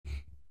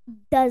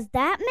Does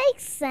that make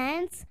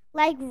sense?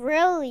 Like,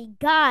 really,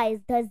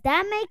 guys, does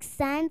that make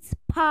sense?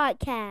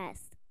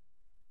 Podcast.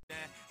 Man,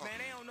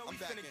 they don't know we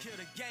finna kill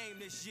the game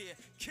this year.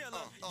 Killer,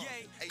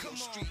 yay, come on.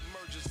 Street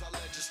mergers, I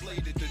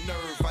legislated the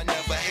nerve. I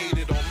never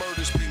hated on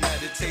murders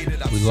premeditated.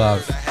 We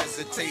live. I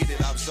hesitated,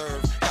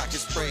 observed, cock and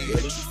spray.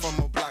 Hit you from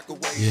a block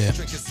away. Yeah.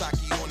 Drinking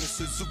sake on the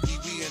Suzuki,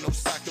 we in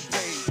Osaka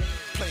Bay.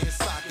 Playing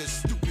soccer,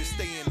 stupid,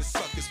 stay in the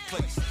sucker's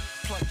place.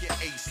 Plug your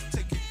ace,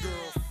 take your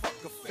girl, fuck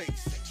her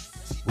face.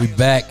 We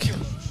back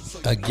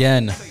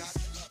again.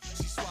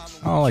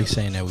 I don't like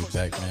saying that we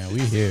back, man.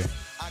 We here.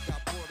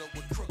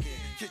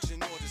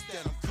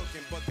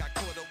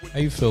 How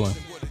you feeling?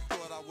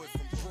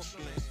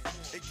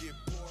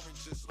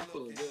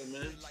 Feeling good,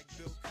 man.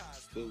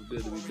 Feels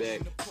good to be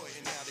back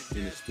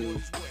in the studio,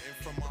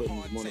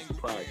 putting this wonderful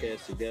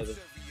podcast together,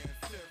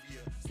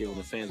 giving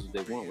the fans what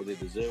they want, what they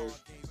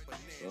deserve.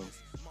 So,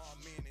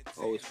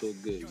 always feel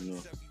good, you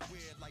know.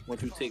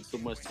 Once you take so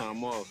much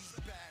time off,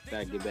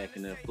 gotta get back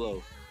in that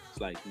flow.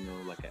 It's like, you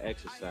know, like an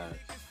exercise.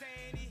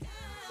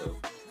 So,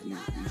 we're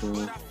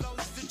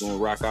gonna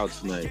rock out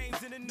tonight.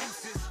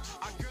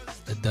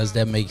 Does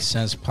That Make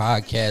Sense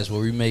podcast,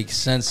 where we make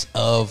sense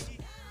of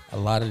a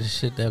lot of the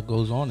shit that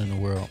goes on in the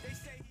world.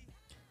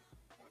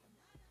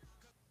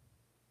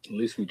 At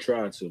least we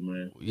try to,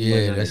 man.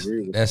 Yeah,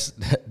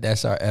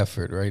 that's our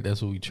effort, right?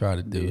 That's what we try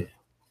to do. Yeah.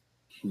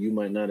 You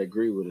might not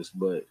agree with us,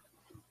 but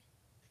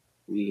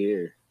we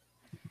here.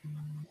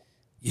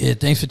 Yeah,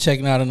 thanks for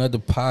checking out another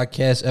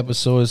podcast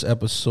episode. It's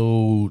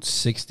episode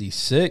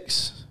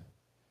 66.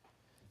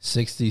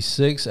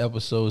 66,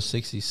 episode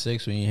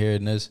 66. When you're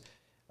hearing this,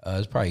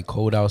 it's probably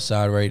cold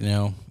outside right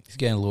now. It's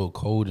getting a little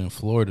cold in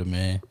Florida,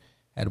 man.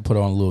 Had to put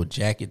on a little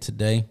jacket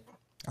today.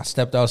 I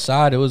stepped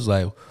outside. It was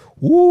like,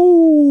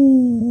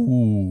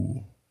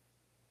 woo.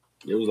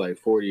 It was like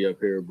 40 up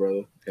here,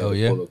 brother. Oh,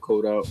 yeah? Pull the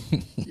coat out.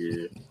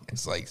 Yeah.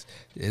 It's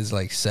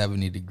like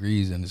 70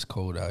 degrees and it's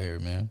cold out here,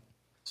 man.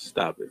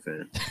 Stop it,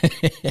 fam.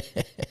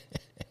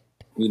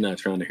 We're not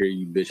trying to hear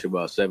you bitch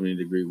about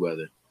 70-degree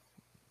weather.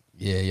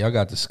 Yeah, y'all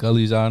got the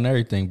Scullies on and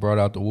everything. Brought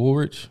out the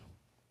Woolrich.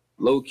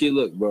 Low key,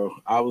 look, bro.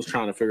 I was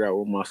trying to figure out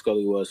what my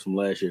Scully was from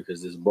last year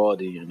because this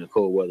baldy and the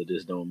cold weather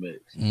just don't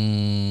mix.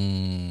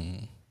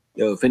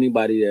 Yo, if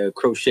anybody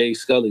crochet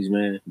Scullies,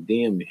 man,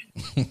 DM me.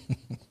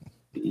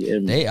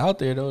 DM me. They out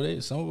there though.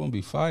 Some of them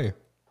be fire.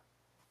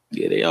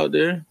 Yeah, they out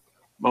there.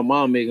 My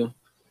mom make them,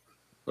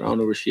 but I don't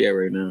know where she at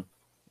right now.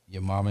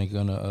 Your mom ain't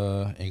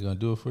gonna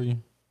do it for you?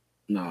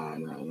 Nah.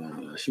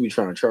 She be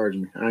trying to charge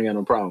me. I ain't got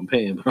no problem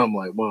paying, but I'm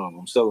like, Mom,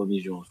 I'm selling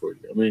these joints for you.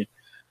 I mean,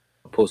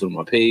 I posted on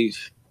my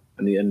page.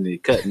 I need to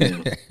cut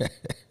now.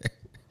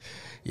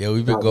 Yeah,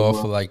 we've been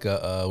going for like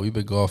a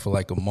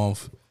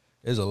month.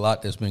 There's a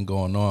lot that's been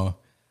going on.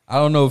 I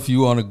don't know if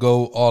you want to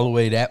go all the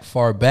way that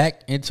far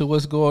back into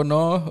what's going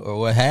on or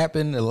what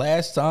happened the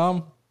last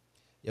time.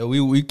 Yeah,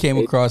 we came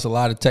across a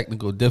lot of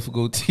technical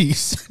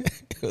difficulties.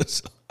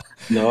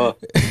 No,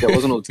 there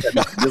wasn't no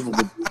technical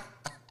difficulty.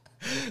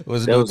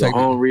 That was a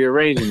home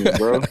rearrangement,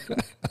 bro.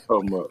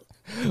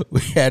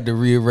 We had to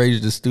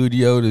rearrange the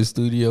studio. The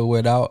studio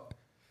went out.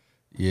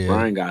 Yeah,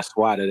 Brian got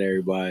swatted.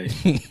 Everybody,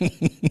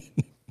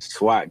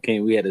 SWAT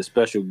came. We had a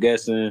special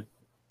guest in,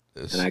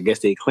 and I guess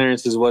their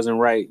clearances wasn't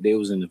right. They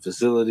was in the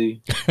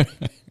facility.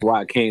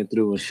 SWAT came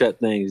through and shut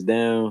things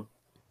down,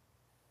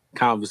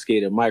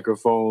 confiscated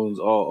microphones,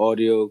 all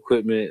audio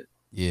equipment.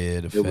 Yeah,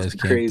 the it feds was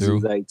came crazy.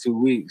 through. Like 2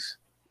 weeks.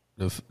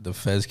 The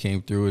feds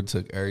came through and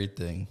took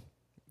everything.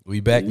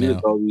 We back now. You'd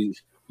have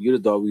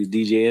thought we was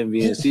DJ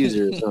Envy and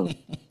Caesar or something.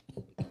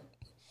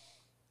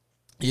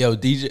 Yo,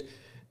 DJ.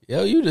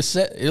 Yo, you the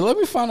set. Let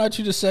me find out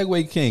you the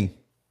Segway King.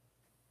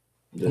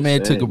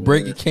 Man took a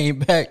break and came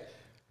back.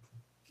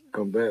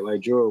 Come back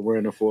like Jordan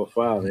wearing a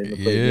 4-5. Ain't gonna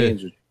play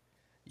games with you.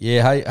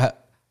 Yeah,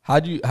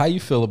 how you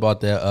feel about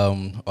that?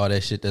 All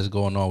that shit that's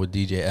going on with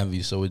DJ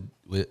Envy. So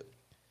with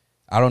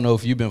I don't know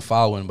if you've been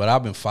following, but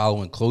I've been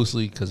following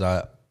closely because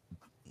I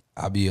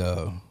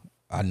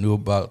knew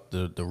about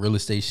the real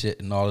estate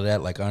shit and all of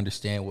that. Like I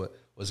understand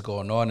what's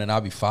going on, and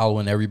I'll be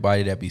following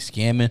everybody that be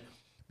scamming.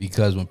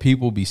 Because when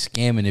people be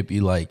scamming, it be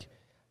like,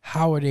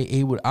 how are they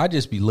able I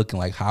just be looking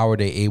like, how are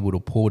they able to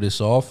pull this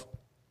off?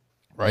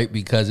 Right?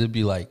 Because it'd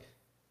be like,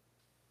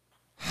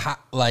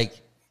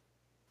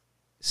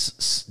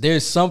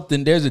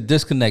 there's a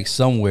disconnect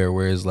somewhere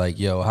where it's like,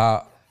 yo,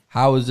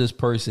 how is this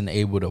person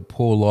able to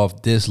pull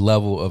off this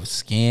level of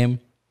scam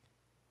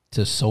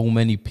to so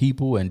many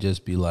people and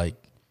just be like,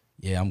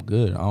 yeah, I'm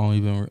good. I don't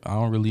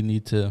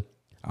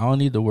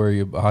need to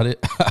worry about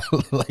it.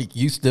 Like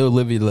you still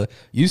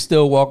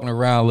walking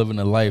around living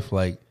a life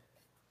like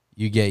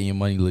you getting your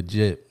money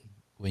legit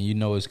when you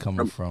know it's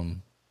coming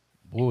from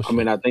bullshit. I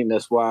mean, I think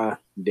that's why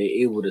they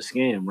able to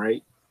scam,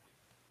 right?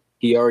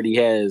 He already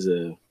has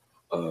a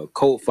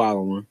cult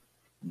following.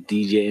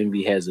 DJ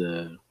Envy has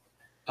a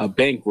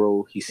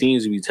bankroll. He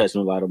seems to be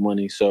touching a lot of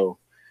money. So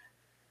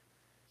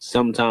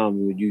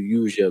sometimes you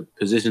use your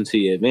position to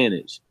your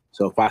advantage.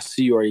 So if I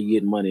see you already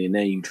getting money and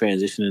then you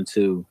transition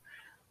into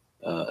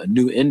a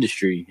new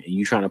industry and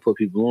you trying to put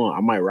people on,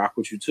 I might rock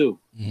with you too.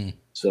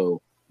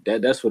 So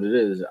that's what it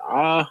is.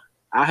 I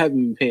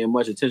haven't been paying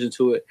much attention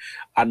to it.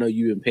 I know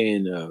you've been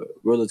paying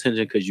real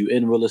attention because you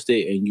in real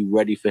estate and you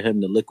ready for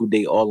him to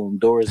liquidate all them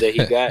doors that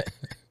he got.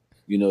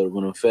 You know,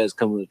 when the feds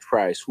come to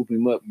try to swoop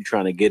him up, you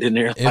trying to get in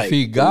there. If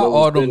he got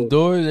all them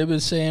doors, they've been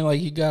saying like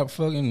he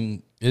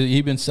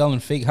been selling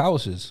fake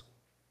houses.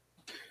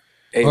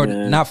 Hey, or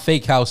man. Not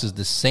fake houses,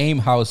 the same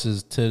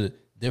houses to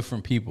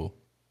different people.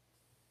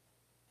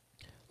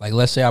 Like,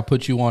 let's say I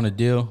put you on a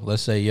deal.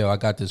 Let's say, yo, I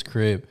got this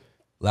crib,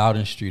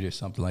 Loudon Street or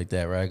something like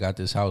that, right? I got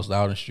this house,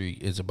 Loudon Street.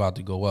 It's about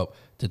to go up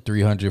to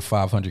 300,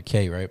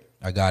 500K, right?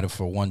 I got it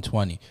for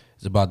 120.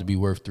 It's about to be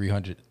worth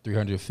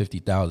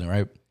 350,000,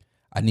 right?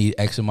 I need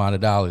X amount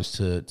of dollars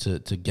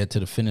to get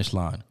to the finish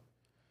line.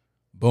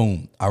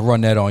 Boom. I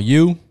run that on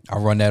you. I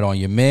run that on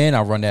your man.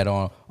 I run that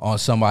on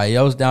somebody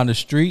else down the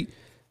street.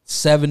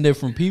 7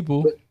 different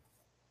people.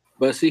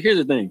 But see, here's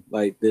the thing.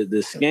 Like, the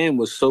scam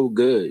was so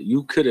good.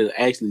 You could have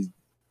actually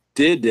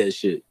did that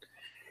shit.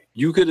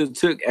 You could have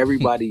took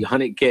everybody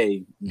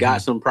 100K,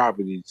 got some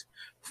properties,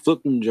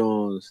 flipped them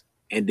Jones,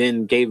 and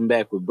then gave them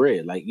back with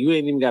bread. Like, you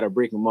ain't even got to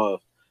break them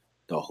off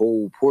the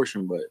whole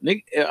portion. But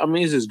I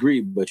mean, it's just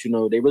greed. But you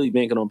know, they really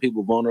banking on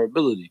people's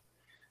vulnerability.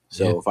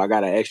 So if I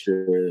got an extra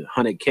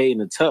 100K in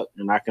the tuck,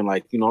 and I can,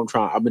 like, you know,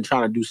 I've been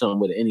trying to do something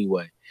with it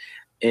anyway.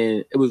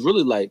 And it was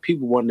really like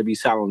people wanted to be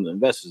silent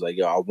investors. Like,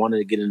 yo, I wanted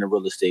to get into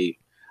real estate.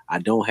 I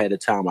don't have the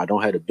time. I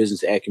don't have the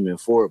business acumen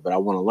for it, but I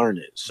want to learn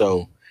it.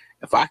 So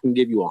if I can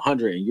give you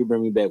 100 and you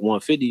bring me back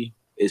 150,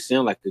 it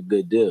sounds like a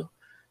good deal.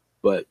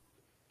 But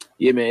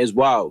yeah, man, it's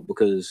wild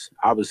because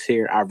I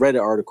read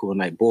an article and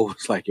like, boy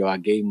was like, yo, I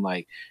gave him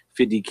like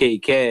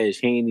 50K cash.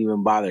 He ain't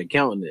even bother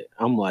counting it.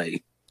 I'm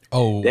like,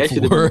 oh, that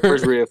should have been the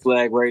first red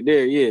flag right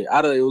there. Yeah.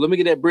 Let me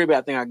get that bread back.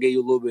 I think I gave you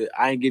a little bit.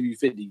 I ain't give you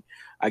 50.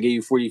 I gave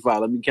you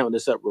 45. Let me count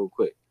this up real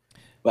quick.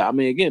 But I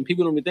mean, again,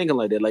 people don't be thinking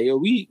like that. Like,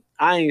 yo,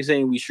 I ain't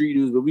saying we street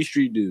dudes, but we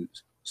street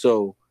dudes.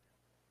 So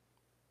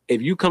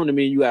if you come to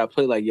me and you gotta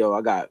play like, yo,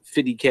 I got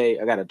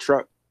 50K, I got a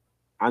truck,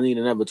 I need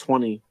another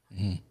 20.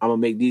 I'm gonna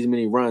make these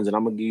many runs and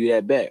I'm gonna give you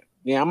that back.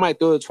 Yeah, I might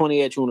throw a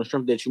 20 at you on the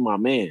strength that you my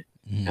man.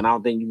 And I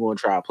don't think you're gonna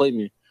try to play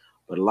me.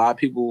 But a lot of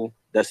people,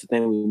 that's the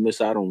thing we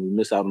miss out on. We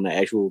miss out on the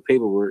actual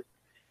paperwork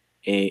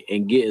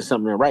and getting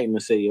something in writing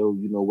and say, yo,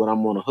 you know what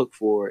I'm on a hook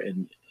for,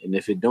 and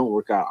if it don't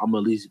work out, I'm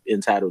at least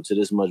entitled to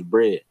this much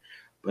bread.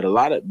 But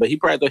he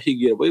probably thought he'd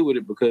get away with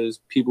it because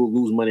people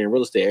lose money in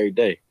real estate every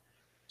day.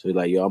 So he's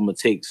like, yo, I'm gonna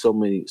take so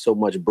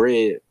much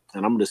bread,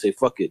 and I'm gonna say,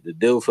 fuck it, the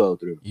deal fell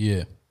through.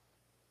 Yeah,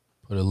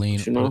 put a lien.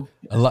 But, you know,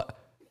 a lot.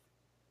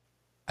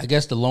 I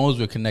guess the loans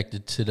were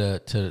connected to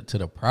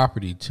the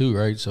property too,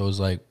 right? So it's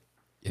like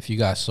if you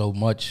got so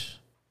much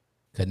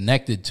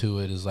connected to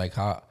it, it's like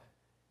how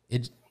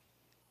it.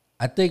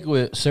 I think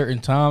with certain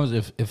times,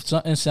 if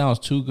something sounds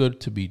too good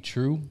to be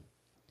true,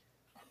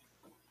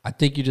 I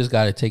think you just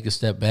got to take a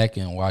step back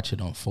and watch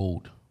it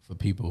unfold for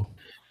people.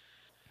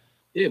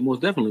 Yeah,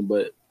 most definitely.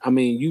 But I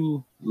mean,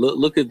 you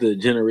look at the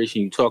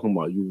generation you talking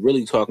about. You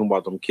really talking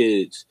about them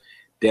kids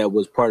that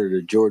was part of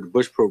the George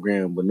Bush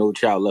program, but No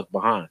Child Left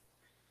Behind.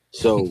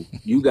 So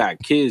you got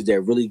kids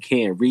that really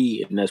can't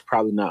read, and that's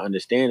probably not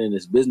understanding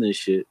this business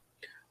shit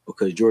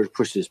because George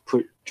Bush is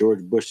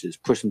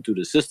pushing through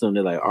the system.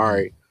 They're like, all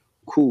right,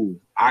 cool.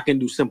 I can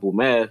do simple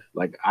math.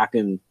 Like I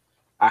can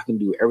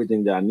do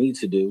everything that I need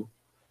to do.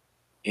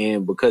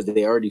 And because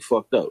they already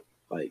fucked up,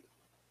 like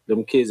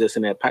them kids that's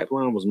in that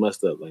pipeline was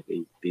messed up. Like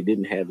they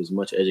didn't have as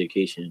much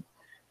education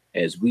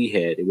as we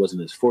had. It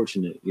wasn't as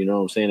fortunate. You know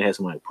what I'm saying? They had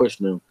somebody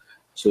pushing them.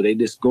 So they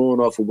just going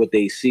off of what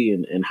they see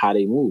and how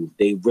they move.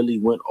 They really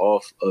went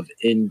off of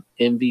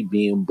Envy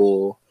being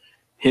bull,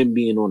 him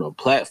being on a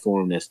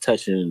platform that's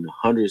touching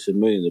hundreds of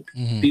millions of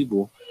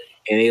people.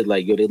 And they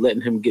like, yo, they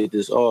letting him get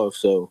this off.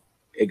 So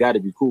it got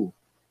to be cool.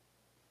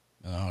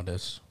 Oh,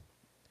 that's.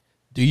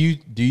 Do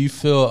you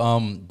feel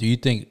do you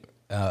think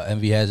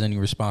Envy has any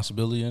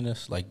responsibility in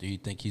this? Like, do you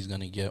think he's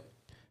gonna get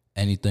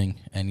anything,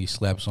 any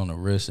slaps on the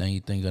wrist,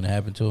 anything gonna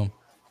happen to him?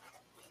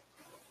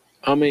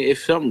 I mean,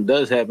 if something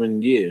does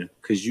happen, yeah,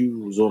 because you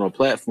was on a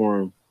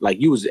platform, like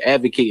you was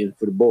advocating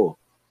for the ball,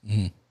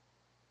 and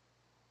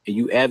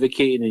you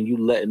advocating and you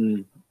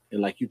letting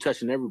and like you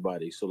touching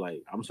everybody. So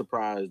like, I'm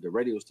surprised the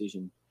radio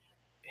station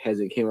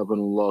hasn't came up in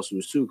the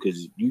lawsuits too,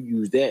 because you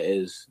use that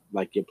as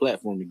like your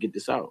platform to get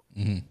this out.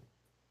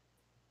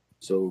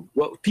 So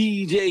what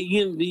PJ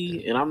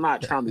Envy, and I'm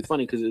not trying to be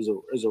funny because it's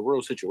a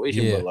real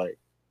situation, but like,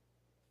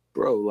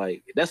 bro,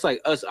 like that's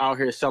like us out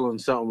here selling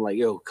something like,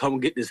 yo, come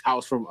get this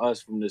house from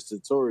us from this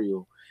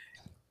tutorial.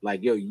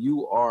 Like, yo,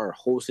 you are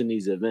hosting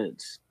these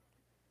events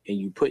and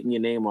you putting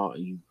your name out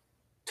and you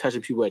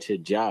touching people at your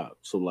job.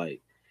 So like,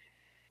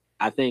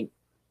 I think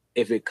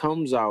if it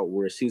comes out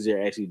where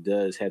Caesar actually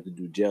does have to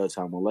do jail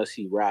time, unless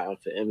he riding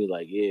for Envy,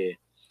 like, yeah,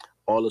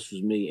 all this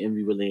was me,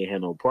 Envy really ain't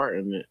had no part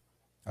in it.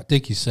 I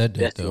think he said that,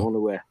 that's though. The only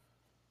way.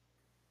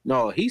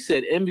 No, he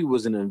said Envy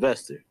was an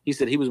investor. He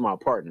said he was my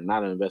partner,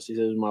 not an investor. He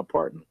said he was my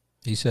partner.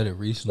 He said it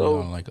recently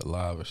on like a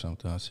live or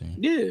something I seen.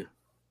 Yeah.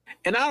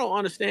 And I don't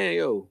understand,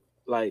 yo.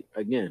 like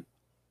again,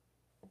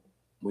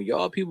 when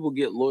y'all people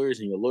get lawyers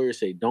and your lawyers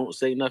say don't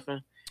say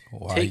nothing,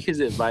 take his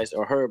advice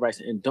or her advice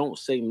and don't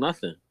say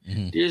nothing.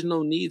 Mm-hmm. There's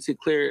no need to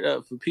clear it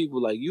up for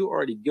people. Like, you're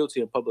already guilty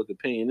in public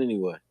opinion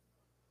anyway.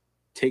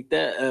 Take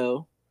that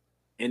L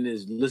and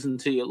just listen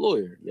to your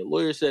lawyer. Your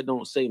lawyer said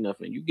don't say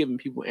nothing. You're giving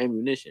people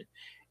ammunition.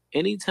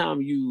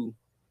 Anytime you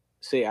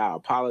say I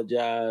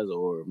apologize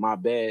or my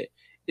bad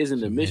is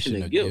an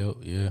admission of guilt.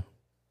 Yeah.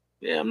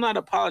 Yeah, I'm not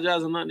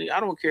apologizing nothing. I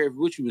don't care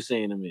what you were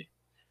saying to me.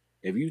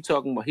 If you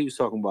talking about, he was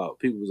talking about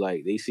people was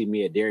like they see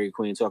me at Dairy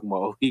Queen talking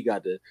about, oh, he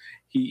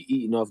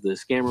eating off the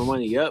scammer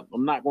money. Yep,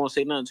 I'm not gonna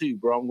say nothing to you,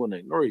 bro. I'm gonna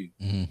ignore you.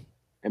 Mm-hmm.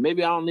 And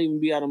maybe I don't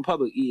even be out in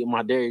public eating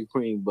my Dairy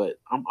Queen, but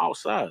I'm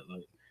outside.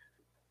 Like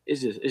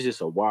it's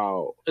just a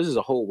wild. This is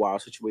a whole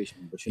wild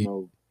situation. But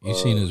you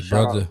seen his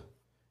brother.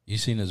 You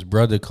seen his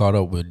brother caught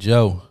up with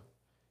Joe.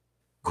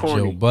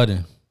 Corny. Joe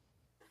Budden.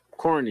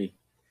 Corny.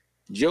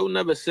 Joe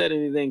never said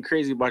anything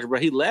crazy about your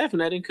brother. He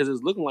laughing at him because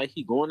it's looking like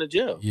he going to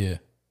jail. Yeah.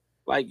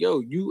 Like,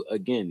 you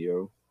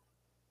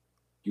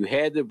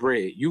had the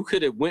bread. You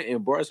could have went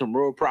and bought some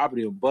real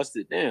property and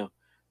busted down,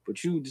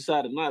 but you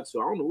decided not to.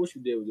 I don't know what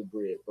you did with the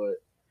bread, but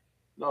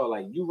no,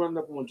 like, you running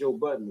up on Joe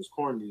Budden was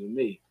corny to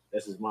me.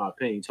 That's just my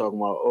opinion. Talking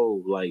about,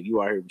 oh, like,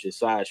 you out here with your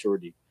side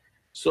shorty.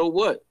 So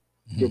what?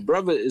 Mm-hmm. Your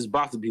brother is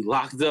about to be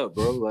locked up,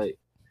 bro. Like,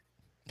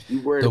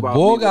 you worried about the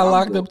boy got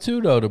locked up too,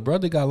 though. The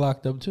brother got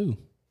locked up too.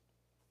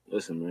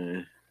 Listen,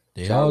 man.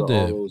 They all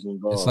did.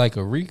 It's like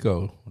a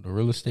RICO, the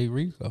real estate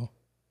RICO.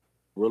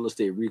 Real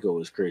estate RICO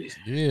is crazy.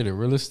 Yeah, the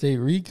real estate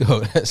RICO.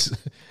 This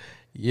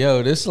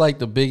is like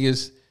the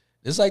biggest.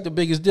 It's like the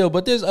biggest deal.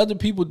 But there's other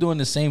people doing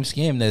the same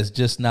scam that's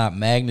just not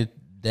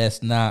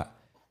that's not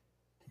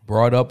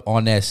brought up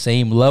on that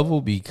same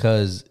level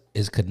because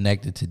it's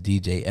connected to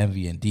DJ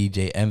Envy, and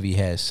DJ Envy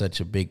has such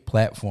a big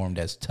platform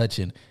that's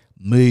touching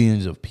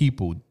millions of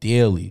people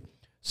daily.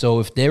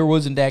 So if there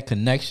wasn't that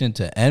connection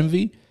to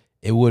Envy,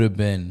 it would have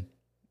been.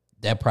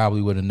 That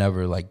probably would have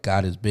never like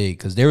got as big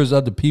because there was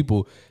other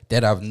people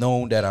that I've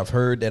known, that I've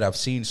heard, that I've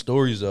seen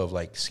stories of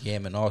like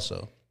scamming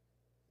also,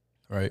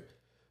 right?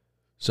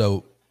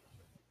 So,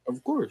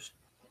 of course,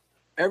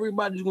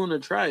 everybody's going to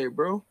try it,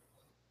 bro.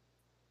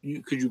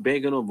 Because you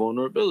banking on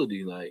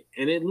vulnerability, like,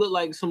 and it looked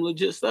like some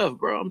legit stuff,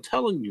 bro. I'm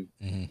telling you,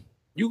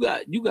 you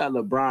got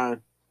LeBron.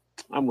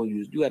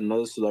 You got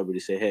another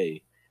celebrity say,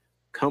 hey,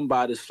 come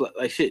buy this flat,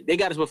 like shit. They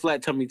got us with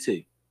flat tummy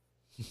tea.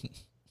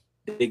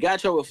 They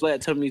got y'all with flat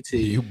tummy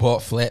tea. You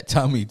bought flat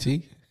tummy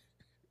tea?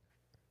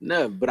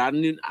 No, but I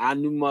knew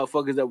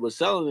motherfuckers that was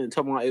selling it and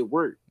talking about it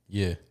worked.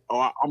 Yeah.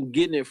 Or I'm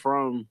getting it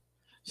from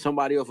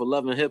somebody off of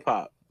Love and Hip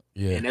Hop.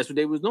 Yeah. And that's what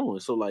they was doing.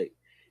 So like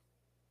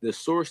the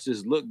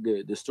sources looked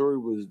good. The story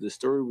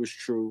was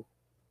true.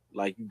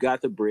 Like you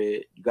got the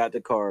bread, you got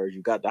the cars,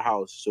 you got the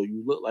house. So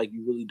you look like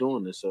you really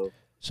doing this. So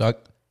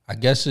I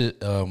guess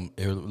it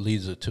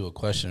leads to a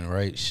question,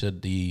 right?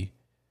 Should the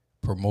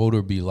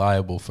promoter be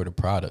liable for the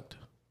product?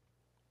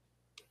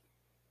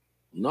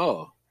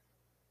 No,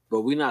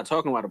 but we're not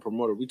talking about a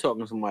promoter. We're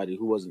talking somebody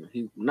who wasn't.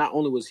 He not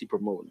only was he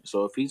promoting it.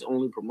 So if he's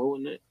only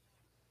promoting it,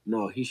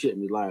 no, he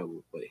shouldn't be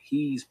liable. But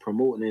he's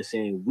promoting it,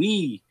 saying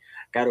we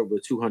got over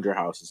 200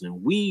 houses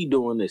and we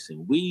doing this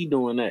and we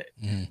doing that.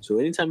 So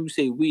anytime you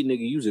say we, nigga,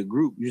 use a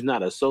group. You're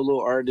not a solo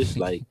artist.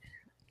 Like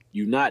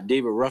you not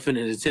David Ruffin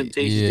and the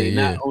Temptations. They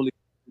not only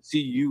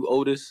see you,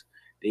 Otis.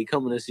 They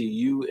coming to see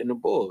you and the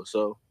Bull.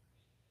 So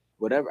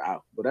whatever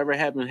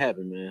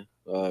happened, man.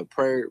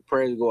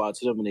 Prayers go out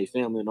to them and their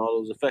family and all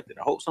those affected.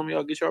 I hope some of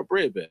y'all get your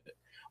bread back.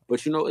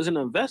 But it's an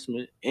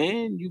investment,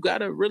 and you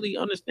gotta really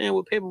understand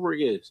what paperwork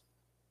is.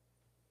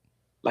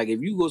 Like if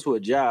you go to a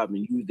job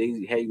and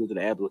they have you go to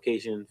the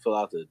application, fill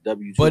out the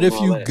W-2. But if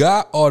you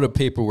got all the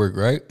paperwork,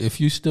 right? If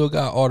you still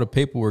got all the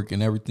paperwork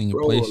and everything in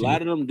place, a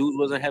lot of them dudes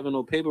wasn't having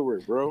no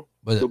paperwork, bro.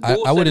 But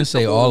I wouldn't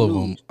say all of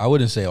them. I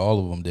wouldn't say all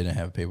of them didn't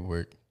have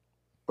paperwork,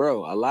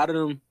 bro. A lot of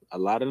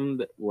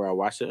them where I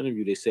watched the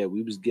interview, they said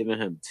we was giving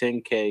him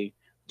 $10K,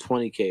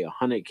 $20K,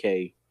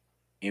 $100K,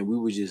 and we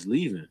were just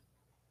leaving.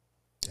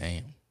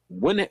 Damn.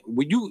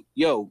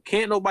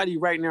 Can't nobody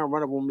right now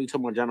run up on me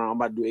talking about John, I'm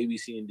about to do A, B,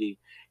 C, and D.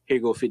 Here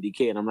go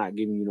 $50K, and I'm not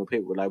giving you no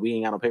paperwork. Like we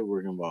ain't got no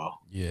paperwork involved.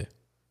 Yeah.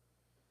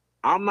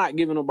 I'm not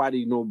giving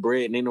nobody no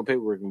bread and ain't no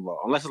paperwork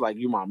involved. Unless it's like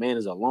you, my man,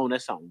 is a loan.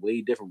 That's something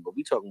way different. But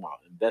we talking about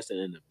investing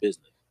in the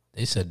business.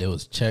 They said there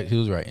was check. He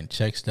was writing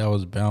checks that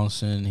was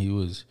bouncing. He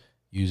was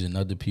using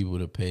other people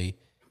to pay.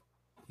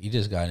 He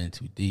just got in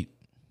too deep.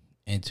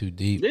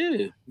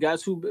 Yeah,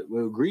 got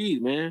too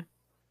greed, man.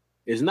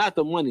 It's not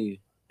the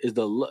money. It's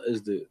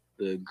the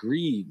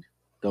greed,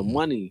 the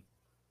money.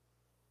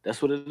 That's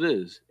what it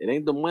is. It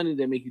ain't the money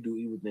that make you do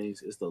evil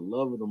things. It's the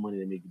love of the money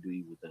that make you do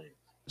evil things.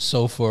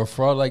 So for a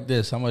fraud like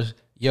this, how much?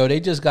 They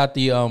just got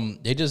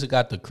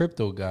the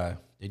crypto guy.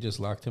 They just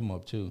locked him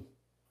up too.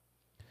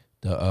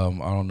 I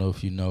don't know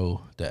if you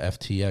know the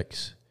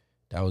FTX.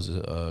 That was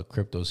a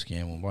crypto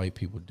scam when white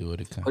people do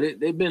it.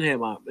 They've been had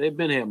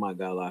my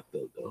guy locked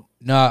up though.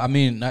 No, I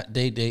mean not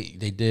they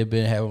did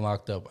been have him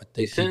locked up. I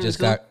think he just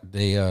got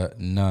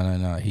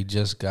He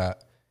just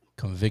got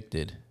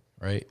convicted,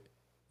 right?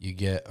 You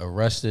get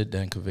arrested,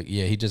 then convicted.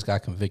 Yeah, he just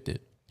got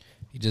convicted.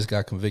 He just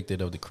got convicted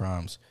of the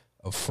crimes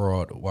of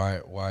fraud,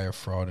 wire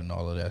fraud, and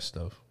all of that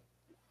stuff.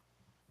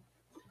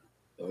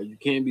 You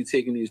can't be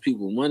taking these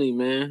people money,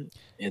 man,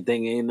 and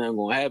think ain't nothing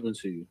gonna happen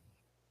to you.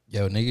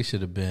 Yo, nigga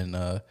should have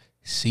been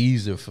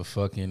Caesar for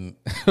fucking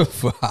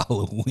for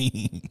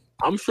Halloween.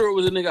 I'm sure it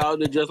was a nigga out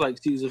there just like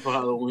Caesar for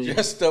Halloween.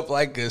 Dressed up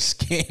like a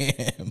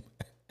scam.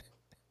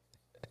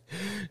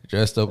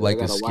 Dressed up like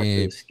a Watch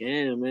scam. that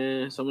scam,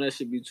 man. Some of that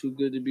should be too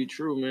good to be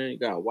true, man. You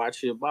gotta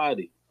watch your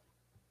body.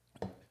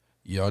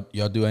 Y'all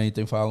do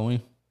anything for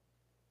Halloween?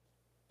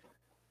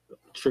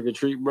 Trick or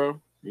treat,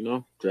 bro. You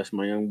know, dress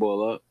my young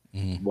boy up,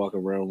 walk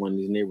around one of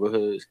these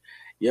neighborhoods.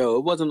 Yo,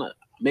 it wasn't.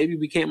 Maybe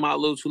we came out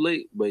a little too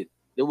late, but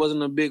it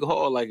wasn't a big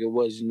haul like it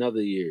was in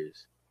other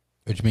years.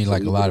 What you mean,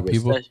 like a lot of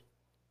people?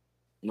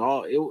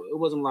 No, it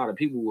wasn't a lot of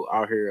people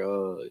out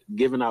here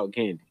giving out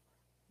candy.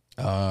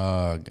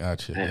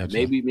 Gotcha.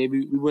 Maybe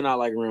we went out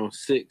like around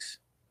 6,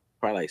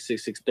 probably like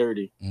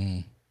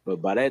 6:30. But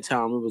by that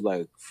time, it was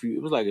like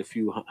a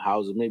few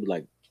houses, maybe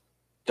like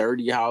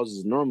 30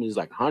 houses. Normally, it's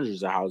like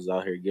hundreds of houses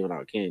out here giving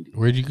out candy.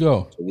 Where'd you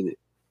go? So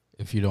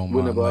if you don't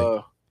mind,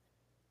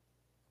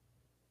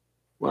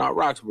 went out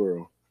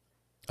Roxborough.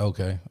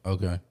 Okay.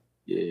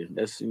 Yeah,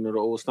 that's the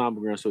old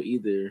stomping ground. So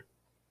either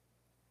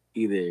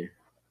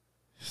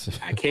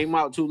I came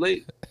out too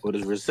late, or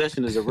this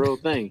recession is a real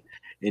thing,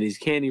 and these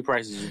candy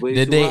prices is way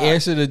Did too they high.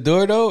 answer the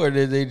door though, or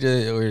did they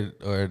just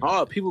or?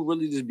 Oh, people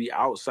really just be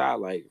outside,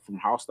 like from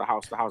house to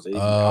house to house. They be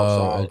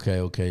outside.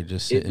 Okay,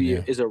 just sitting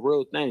there. It's a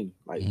real thing.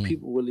 Like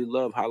people really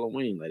love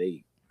Halloween. Like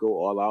they go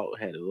all out.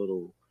 Had a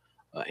little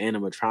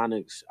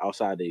animatronics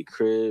outside their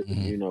crib,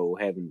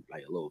 having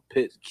like a little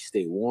pit,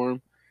 stay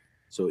warm.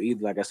 So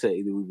either, like I said,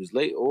 either we was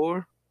late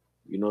or,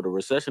 the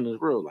recession is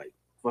real. Like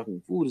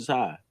fucking food is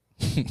high.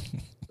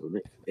 So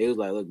they was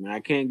like, look, man, I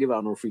can't give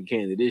out no free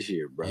candy this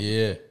year, bro.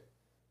 Yeah.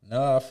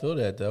 No, I feel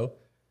that though.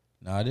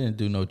 No, I didn't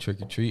do no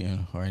trick or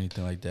treating or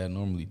anything like that. I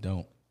normally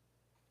don't.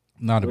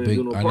 I'm not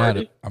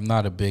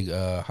a big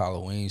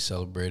Halloween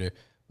celebrator.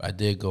 But I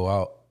did go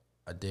out.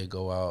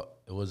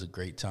 It was a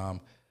great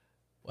time.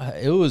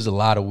 It was a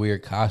lot of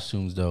weird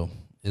costumes though.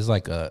 It's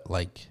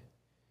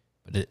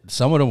but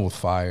some of them were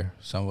fire.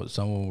 Some of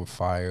them were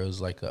fire. It was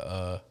like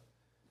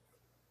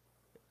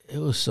it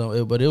was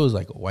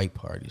like a white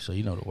party. So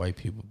the white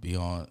people be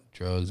on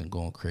drugs and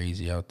going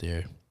crazy out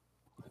there.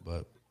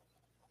 But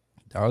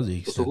that was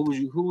the So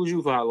who was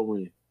you for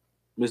Halloween?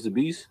 Mr.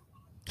 Beast?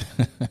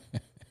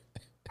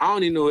 I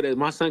don't even know who that is.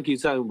 My son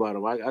keeps talking about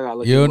him. I gotta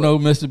look. You don't know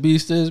who Mr.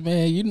 Beast is,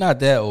 man? You're not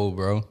that old,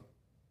 bro.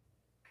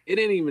 It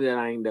ain't even that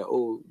I ain't that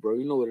old, bro.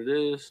 You know what it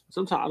is?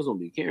 Sometimes I just don't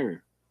be caring.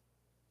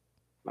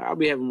 Like I'll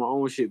be having my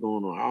own shit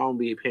going on. I don't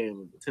be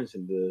paying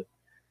attention to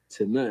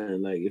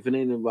nothing. Like if it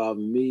ain't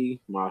involving me,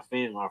 my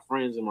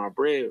friends, and my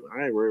bread,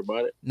 I ain't worried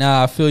about it.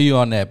 Nah, I feel you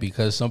on that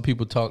because some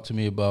people talk to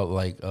me about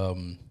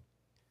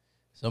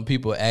some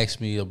people ask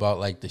me about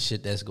like the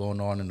shit that's going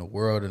on in the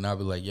world, and I'll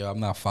be like, yo, I'm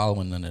not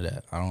following none of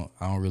that. I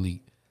don't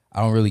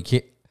really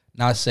care.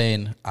 Not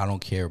saying I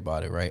don't care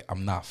about it, right?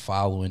 I'm not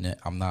following it.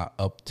 I'm not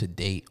up to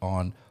date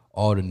on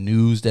all the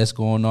news that's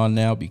going on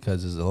now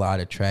because there's a lot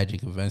of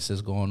tragic events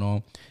that's going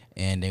on,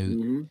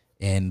 and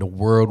and the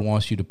world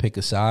wants you to pick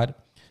a side.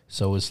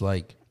 So it's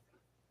like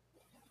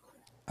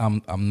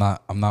I'm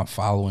not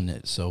following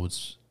it. So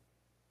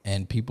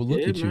and people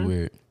look at you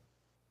weird.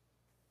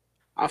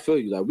 I feel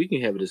you. Like we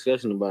can have a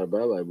discussion about it,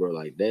 but I'm like, bro,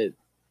 like that,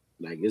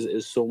 like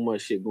it's so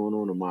much shit going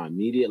on in my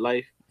immediate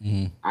life.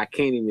 I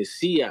can't even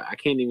see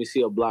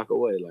a block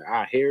away. Like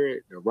I hear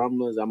it, the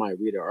rumblings. I might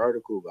read an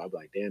article, but I'm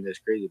like, damn, that's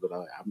crazy. But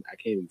I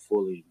can't be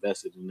fully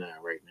invested in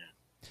that right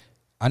now.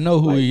 I know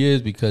who he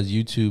is because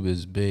YouTube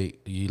is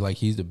big.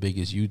 He's the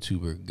biggest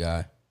YouTuber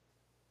guy.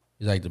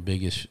 He's like the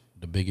biggest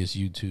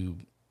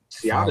YouTube.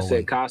 See, I would have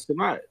said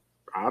Casanat.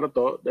 I'd have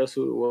thought that's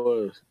who it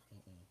was.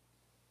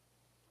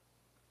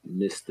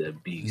 Mr.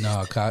 Beast.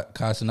 No,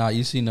 Casanat.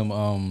 You seen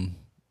them?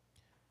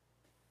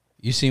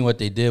 You seen what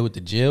they did with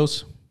the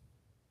jails?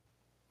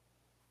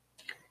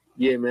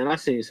 Yeah, man, I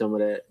seen some of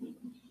that.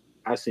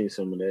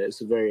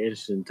 It's a very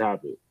interesting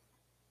topic.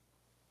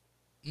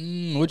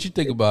 What you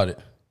think about it?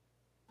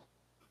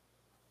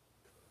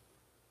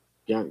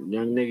 Young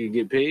nigga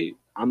get paid.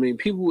 I mean,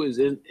 people is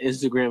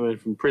Instagramming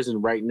from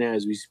prison right now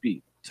as we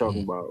speak,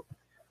 talking about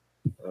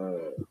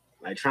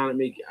like trying to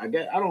make. I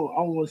don't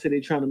want to say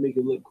they trying to make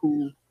it look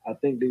cool. I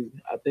think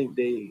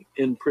they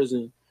in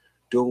prison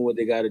doing what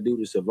they got to do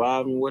to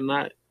survive and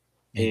whatnot.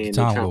 And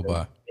time go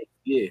by.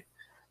 Yeah,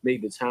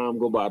 make the time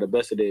go by the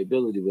best of their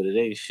ability, but it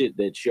ain't shit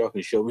that y'all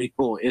can show me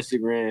on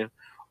Instagram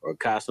or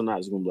Casanat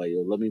is gonna be like,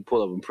 yo, let me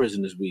pull up in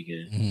prison this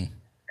weekend.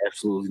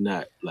 Absolutely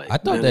not. Like I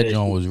thought that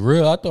joint was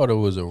real. I thought it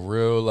was a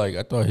real. Like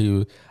I thought he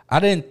was.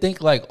 I didn't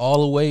think like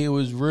all the way it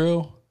was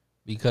real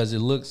because it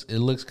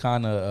looks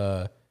kind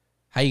of.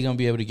 How you gonna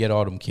be able to get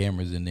all them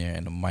cameras in there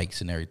and the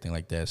mics and everything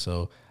like that?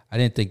 So I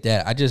didn't think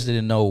that. I just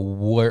didn't know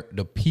what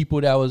the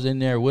people that was in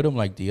there with him,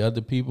 like the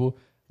other people,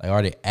 like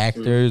are they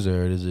actors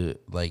or is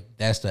it like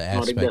that's the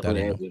aspect? No, they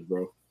definitely actors,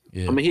 bro.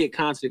 Yeah. I mean, he a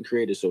content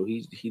creator, so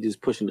he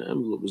just pushing the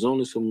envelope. There's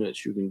only so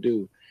much you can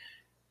do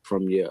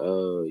from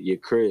your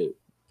crib.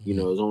 You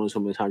know, there's only so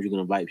many times you can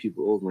invite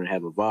people over and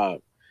have a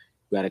vibe.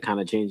 You got to kind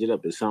of change it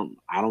up. It's something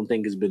I don't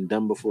think it's been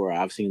done before.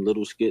 I've seen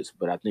little skits,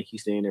 but I think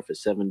he's staying there for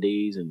 7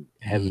 days and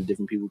having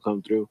different people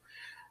come through.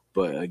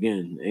 But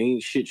again,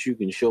 ain't shit you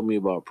can show me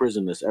about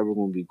prison that's ever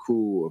going to be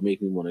cool or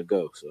make me want to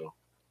go. So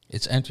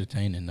It's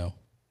entertaining though.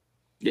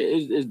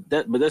 yeah,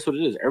 but that's what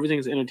it is.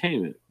 Everything's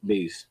entertainment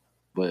based.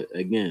 But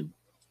again,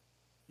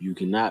 you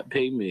cannot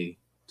pay me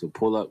to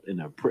pull up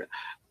in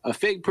a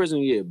fake prison,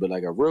 yeah, but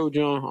like a real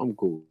John, I'm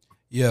cool.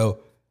 Yo,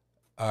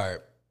 all right.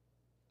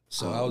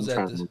 So I was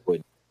at this.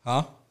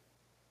 Huh?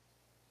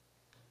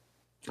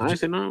 I ain't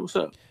say nothing. What's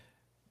up?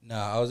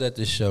 Nah, I was at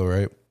this show,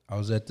 right? I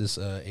was at this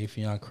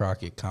Affion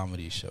Crockett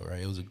comedy show,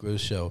 right? It was a good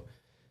show.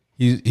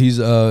 He's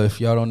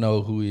if y'all don't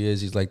know who he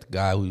is, he's like the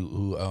guy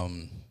who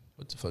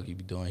what the fuck he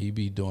be doing? He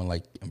be doing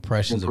like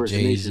impressions of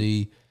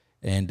Jay-Z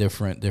and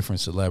different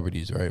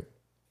celebrities, right?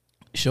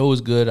 Show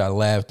was good. I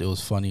laughed. It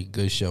was funny.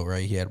 Good show,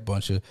 right? He had a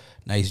bunch of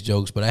nice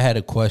jokes, but I had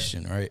a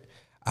question, right?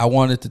 I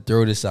wanted to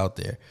throw this out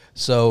there.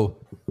 So,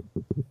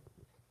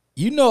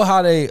 you know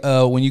how they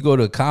when you go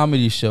to a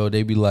comedy show,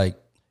 they be like,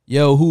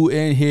 "Yo, who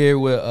in here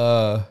with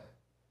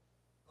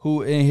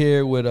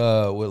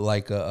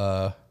like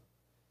a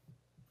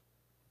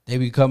they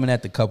be coming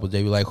at the couple.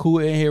 They be like, who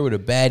in here with a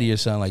baddie or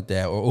something like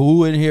that, or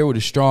who in here with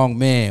a strong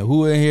man?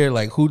 Who in here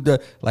like who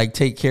like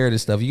take care of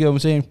this stuff? You get what I'm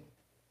saying?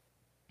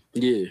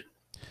 Yeah.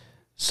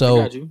 So,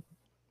 I got you.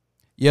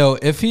 Yo,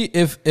 if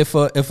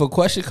a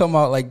question come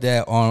out like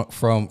that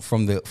from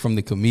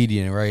the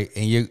comedian, right,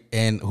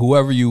 and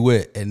whoever you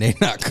with, and they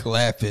not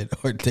clapping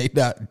or they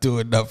not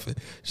doing nothing,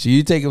 should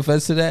you take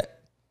offense to that?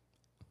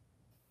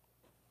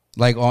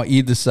 Like on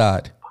either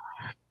side.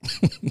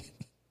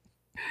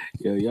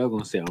 Yo, y'all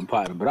gonna say I'm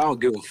potting, but I don't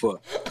give a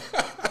fuck.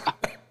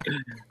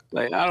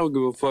 Like, I don't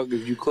give a fuck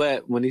if you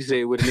clap when he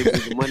say where the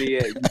nigga the money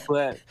at. You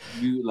clap.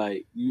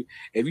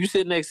 If you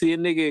sit next to your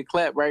nigga and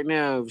clap right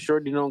now, if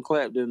Shorty don't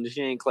clap, then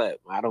she ain't clap.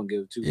 I don't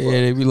give two fucks. Yeah,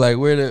 they be like,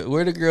 where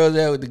the girls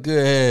at with the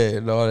good head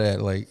and all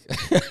that. Like,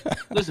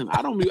 listen,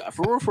 I don't be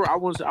for real. I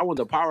went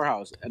to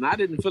Powerhouse, and I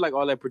didn't feel like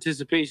all that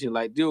participation.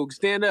 Like, dude,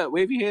 stand up,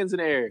 wave your hands in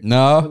the air.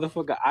 No,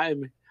 motherfucker,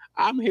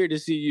 I'm here to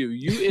see you.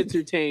 You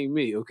entertain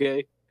me,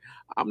 okay?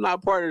 I'm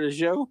not part of the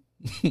show.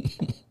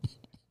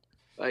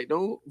 Like,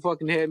 don't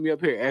fucking have me up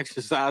here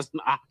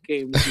exercising. I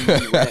came to see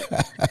you rap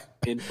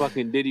and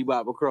fucking Diddy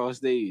Bop across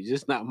stage.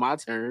 It's not my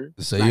turn.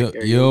 So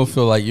you don't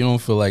feel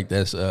like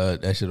that's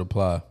that should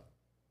apply.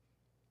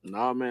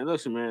 Nah, man.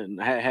 Listen, man.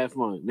 Have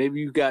fun. Maybe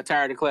you got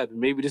tired of clapping.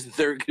 Maybe this is the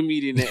third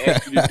comedian that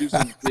asked you to do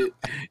some shit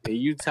and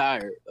you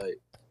tired. Like,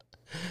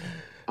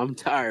 I'm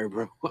tired,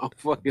 bro. I'm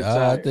fucking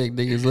tired. I think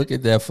niggas look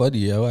at that funny,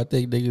 yo. I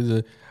think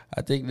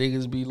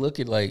niggas be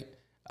looking like,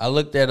 I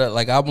looked at it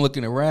like I'm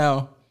looking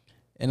around.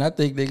 And I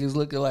think niggas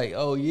looking like,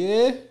 oh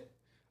yeah,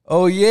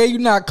 you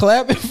not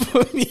clapping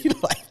for me,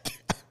 like.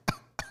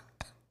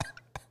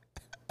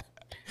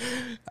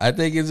 I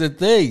think it's a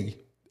thing.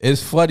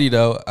 It's funny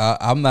though.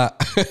 I'm not,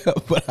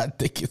 but I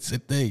think it's a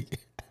thing.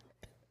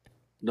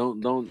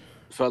 Don't,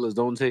 fellas,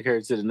 don't take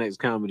her to the next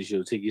comedy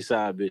show. Take your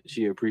side bitch.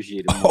 She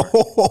appreciate it more.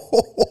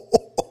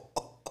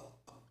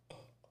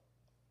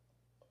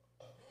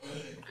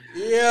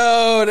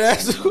 Yo,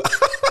 that's.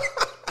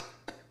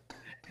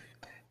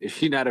 If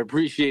she not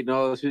appreciating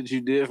all the shit you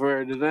did for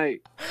her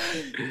tonight,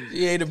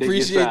 she ain't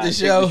appreciate the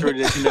show. The shirt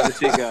that you never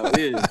take out.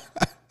 Yeah.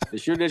 The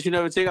shirt that you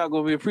never take out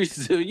gonna be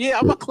appreciative. Yeah,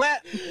 I'm gonna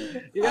clap.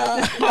 Yeah,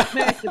 that's my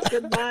man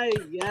tonight.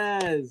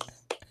 Yes.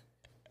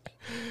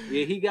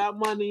 Yeah, he got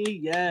money.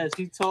 Yes,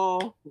 he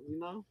tall. You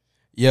know.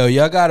 Yo,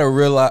 y'all gotta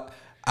realize.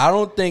 I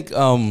don't think.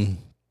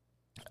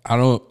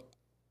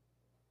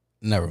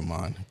 Never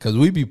mind, because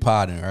we be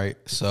potting, right?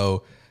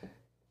 So.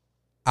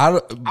 I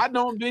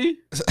don't be.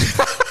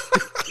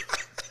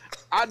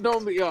 I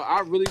don't be, yo. I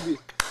really be.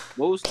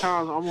 Most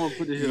times, I'm gonna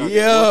put this shit out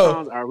there. Most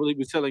times, I really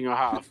be telling you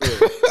how I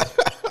feel.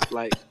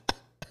 Like,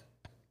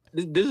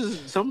 this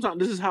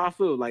is how I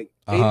feel. Like,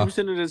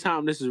 80% of the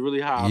time, this is really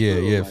how I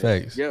feel. Yeah, like,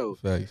 facts. Yo,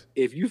 facts.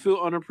 If you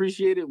feel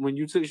unappreciated when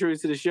you took Shorty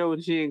to the show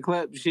and she ain't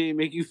clap, she ain't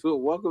make you feel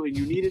welcome and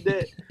you needed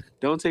that,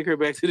 don't take her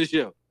back to the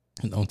show.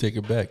 Don't take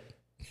her back.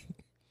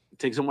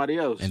 Take somebody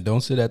else. And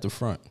don't sit at the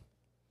front.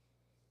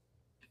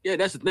 Yeah,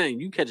 that's the thing.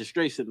 You catch a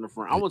straight sitting in the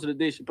front. I went to the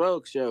Dave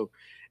Chappelle show.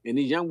 And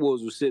these young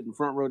boys was sitting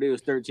front row. They was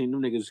 13.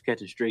 Them niggas was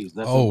catching straights.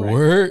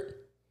 Word?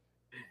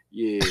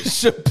 Yeah.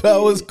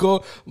 Chappelle was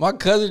cool. My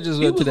cousin just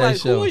went to that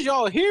show. Who was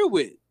y'all here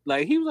with?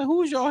 Like, he was like, who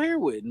was y'all here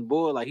with? And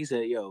boy, like, he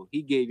said, yo,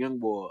 he gave young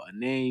boy a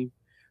name,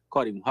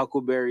 called him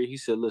Huckleberry. He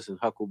said, listen,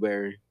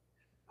 Huckleberry,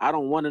 I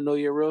don't want to know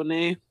your real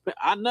name.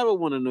 I never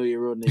want to know your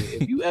real name.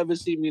 If you ever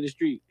see me in the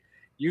street,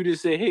 you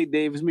just say, hey,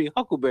 Dave, it's me,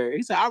 Huckleberry.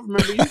 He said, I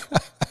remember you.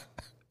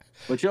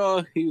 But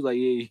y'all, he was like,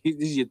 yeah,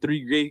 these are your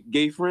three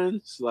gay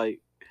friends? Like,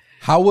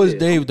 how was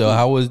Dave though?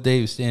 How was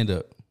Dave stand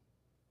up?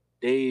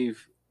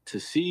 Dave, to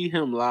see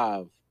him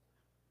live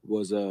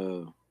was I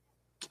ain't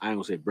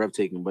gonna say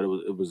breathtaking, but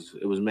it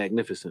was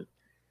magnificent.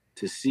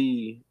 To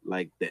see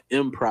like the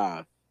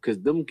improv because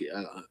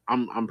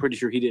I'm pretty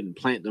sure he didn't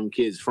plant them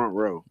kids front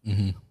row,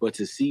 but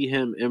to see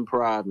him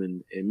improv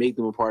and make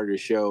them a part of the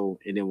show,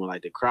 and then when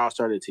like the crowd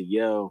started to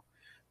yell,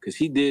 because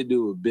he did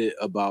do a bit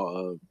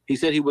about he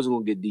said he wasn't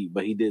gonna get deep,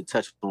 but he did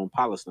touch on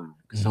Palestine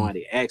because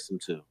somebody asked him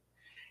to,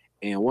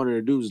 and one of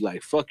the dudes was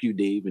like, "Fuck you,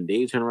 Dave," and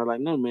Dave turned around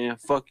like, "No, man,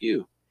 fuck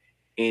you,"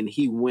 and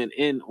he went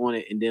in on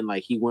it, and then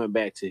like he went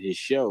back to his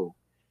show,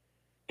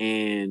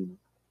 and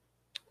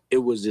it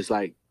was just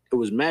like. It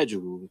was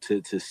magical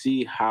to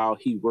see how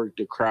he worked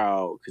the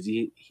crowd, because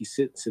he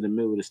sits in the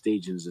middle of the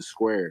stage in the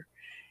square,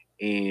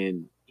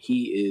 and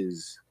he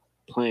is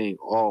playing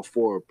all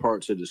four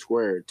parts of the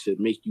square to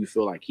make you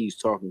feel like he's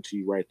talking to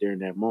you right there in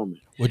that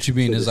moment. What you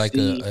mean is like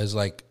as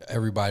like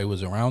everybody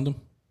was around him?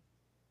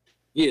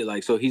 Yeah,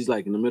 like so he's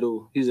like in the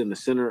middle, he's in the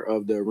center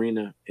of the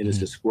arena, and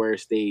it's a square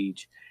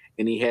stage,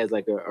 and he has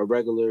like a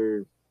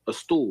regular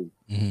stool,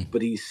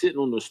 but he's sitting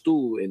on the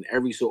stool, and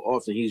every so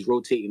often he's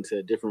rotating to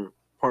a different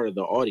part of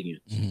the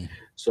audience,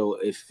 so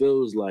it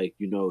feels like,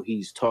 you know,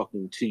 he's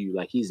talking to you,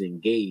 like he's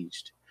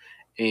engaged,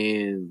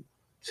 and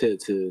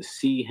to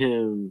see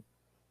him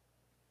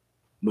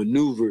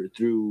maneuver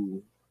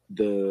through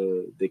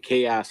the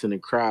chaos in the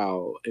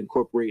crowd,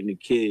 incorporating the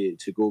kid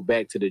to go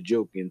back to the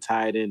joke and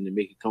tie it in and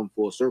make it come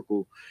full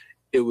circle,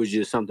 it was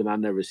just something I've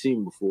never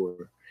seen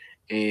before.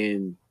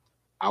 And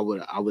I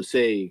would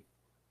say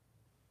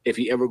if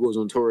he ever goes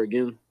on tour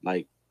again,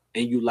 like,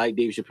 and you like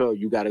Dave Chappelle,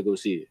 you got to go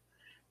see it.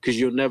 Because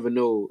you'll never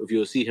know if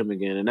you'll see him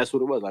again. And that's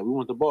what it was. Like, we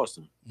went to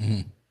Boston.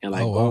 And,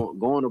 like,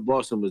 going to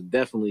Boston was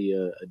definitely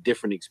a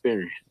different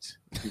experience.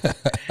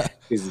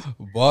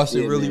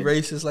 Boston really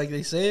racist like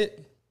they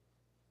said?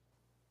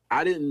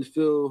 I didn't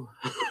feel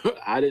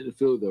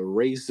the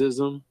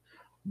racism,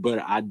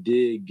 but I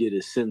did get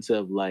a sense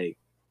of, like,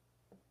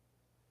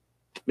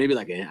 maybe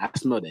like I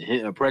smelled a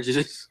hint of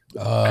prejudice.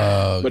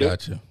 Oh,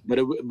 gotcha. But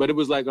it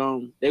was like,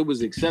 they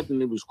was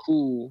accepting, it was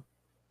cool.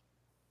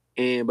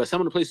 But some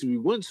of the places we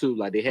went to,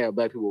 like, they had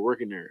black people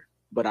working there.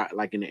 But I,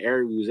 like, in the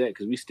area we was at,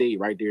 because we stayed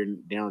right there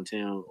in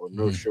downtown or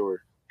North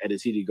Shore at the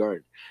TD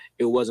Garden,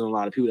 it wasn't a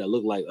lot of people that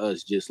looked like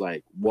us just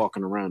like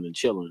walking around and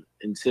chilling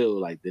until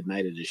like the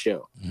night of the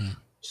show.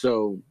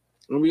 So,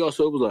 and it was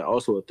like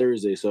also a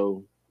Thursday.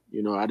 So,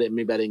 you know, I didn't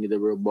get the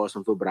real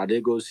Boston feel, but I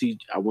did go see.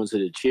 I went to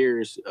the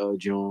Cheers,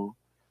 John.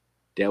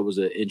 That was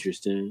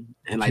interesting,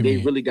 and like they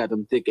really got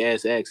them thick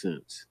ass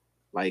accents.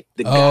 Like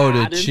the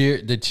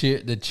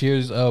the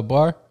Cheers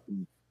bar.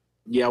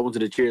 Yeah, I went to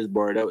the Cheers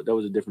bar. That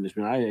was a different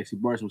experience. I actually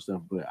bought some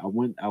stuff, but I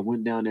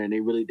went down there and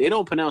they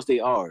don't pronounce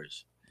their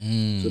R's.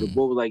 So the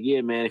boy was like,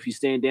 "Yeah, man, if you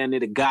stand down near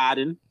the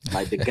garden,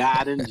 like the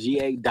garden,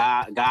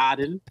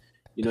 garden,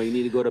 you know, you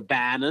need to go to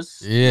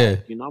Banners." Yeah,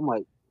 like, you know, I'm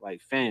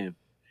like, fam,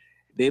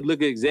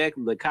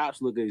 the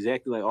cops look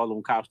exactly like all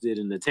them cops did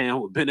in The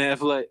Town with Ben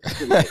Affleck.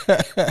 Like,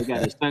 they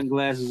got his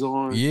sunglasses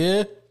on.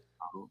 Yeah,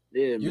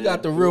 yeah, man. You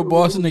got the real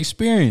Boston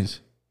experience.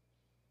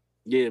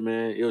 Yeah,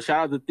 man. Yo,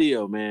 shout out to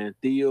Theo, man.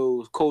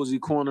 Theo's Cozy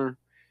Corner.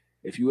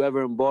 If you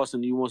ever in Boston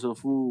and you want some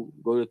food,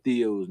 go to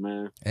Theo's,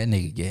 man. That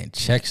nigga getting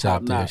checks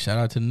out there. Shout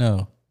out to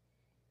No.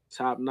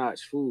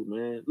 Top-notch food,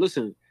 man.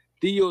 Listen,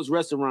 Theo's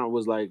restaurant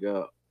was like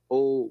a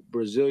old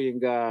Brazilian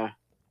guy,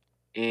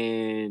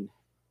 and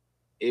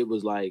it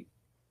was like,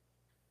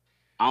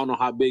 I don't know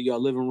how big your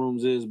living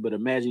rooms is, but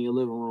imagine your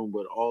living room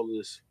with all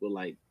this, with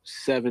like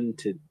 7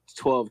 to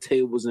 12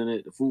 tables in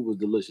it. The food was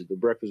delicious. The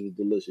breakfast was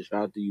delicious.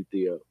 Shout out to you,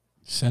 Theo.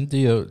 Send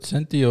Theo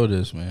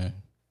this, man.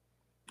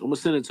 I'm gonna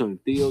send it to him.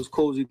 Theo's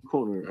Cozy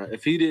Corner.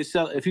 If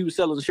he was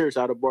selling shirts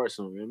out of bar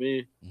something, you know what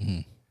I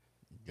mean?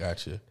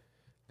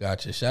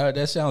 Gotcha. Shout out.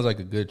 That sounds like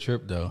a good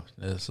trip though.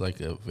 That's like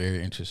a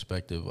very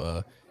introspective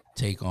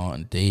take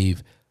on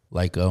Dave.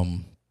 Like,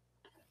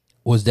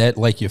 was that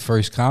like your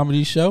first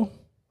comedy show?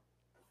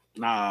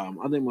 Nah,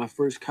 I think my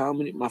first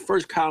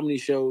comedy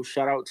show.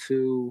 Shout out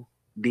to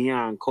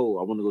Deion Cole.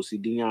 I want to go see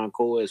Deion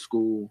Cole at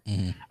school.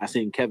 I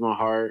seen Kevin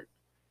Hart.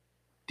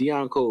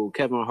 Deion Cole,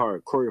 Kevin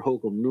Hart, Corey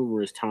Holcomb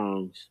numerous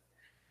times.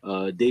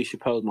 Dave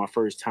Chappelle's my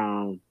first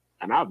time,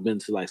 and I've been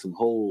to like some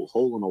hole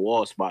in the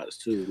wall spots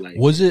too. Like,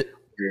 was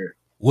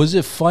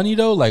it funny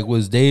though? Like,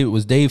 was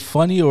Dave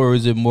funny, or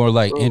is it more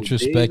like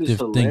introspective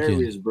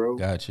thinking? Bro.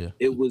 Gotcha.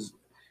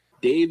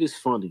 Dave is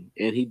funny,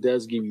 and he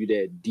does give you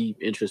that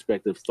deep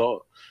introspective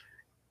thought.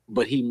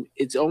 But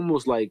it's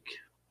almost like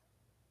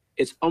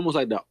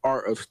the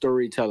art of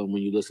storytelling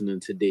when you're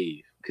listening to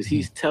Dave. Because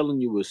he's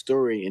telling you a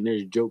story, and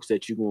there's jokes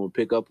that you're going to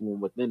pick up on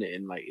within it.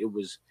 And, like, it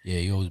was... Yeah,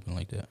 you always been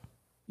like that.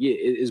 Yeah,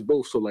 it's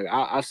both. So, like,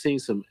 I've seen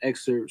some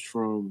excerpts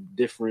from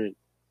different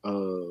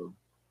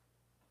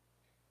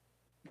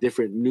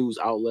news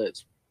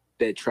outlets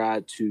that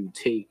tried to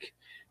take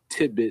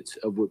tidbits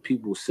of what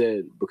people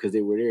said because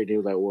they were there. They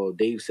were like, well,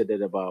 Dave said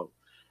that about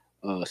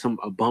a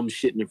bum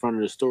shitting in front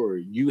of the store.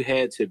 You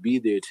had to be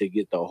there to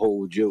get the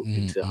whole joke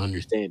and to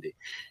understand it.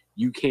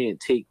 You can't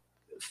take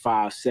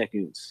 5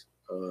 seconds...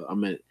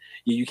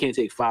 you can't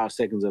take 5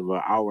 seconds of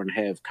an hour and a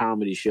half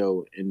comedy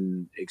show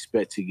and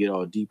expect to get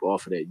all deep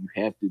off of that. You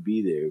have to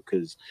be there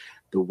because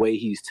the way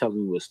he's telling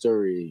you a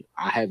story,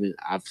 I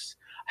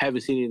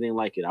haven't seen anything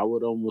like it. I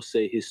would almost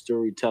say his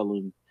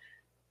storytelling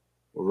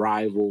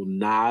rival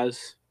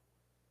Nas.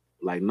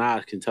 Like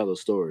Nas can tell a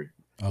story.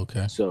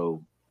 Okay.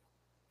 So,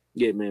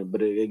 yeah, man.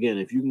 But again,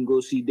 if you can go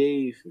see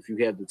Dave, if you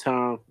have the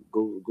time,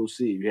 go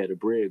see it. If you had the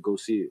bread, go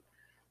see it.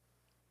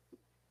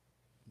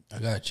 I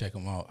gotta check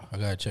him out.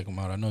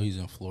 I know he's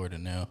in Florida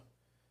now.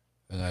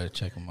 I gotta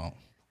check him out.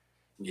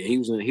 Yeah, he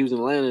was in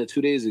Atlanta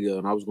 2 days ago,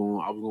 and I was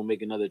gonna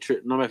make another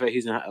trip. No matter of fact,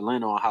 he's in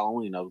Atlanta on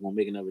Halloween. I was gonna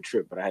make another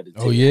trip, but I had to.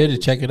 To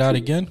check it out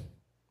again.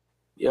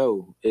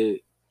 Yo,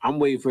 I'm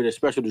waiting for the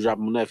special to drop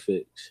on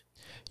Netflix.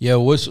 Yeah,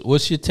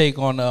 what's your take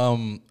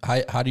on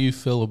how do you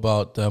feel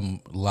about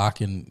them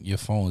locking your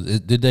phones?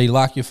 Did they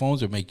lock your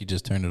phones or make you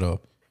just turn it off?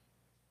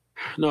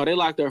 No, they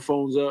locked their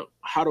phones up.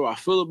 How do I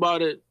feel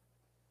about it?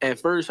 At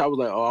first, I was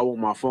like, "Oh, I want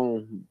my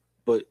phone,"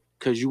 but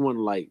because you want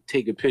to like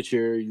take a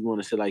picture, you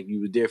want to say like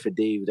you were there for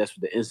Dave. That's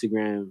what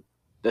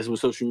that's what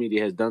social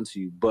media has done to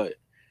you. But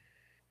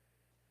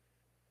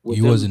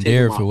you wasn't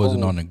there if it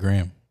wasn't on the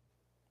gram.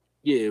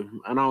 Yeah,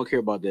 and I don't care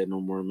about that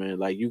no more, man.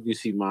 Like you can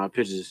see my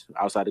pictures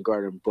outside the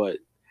garden, but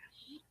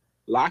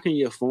locking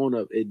your phone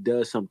up, it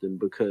does something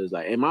because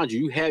like, and mind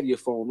you, you have your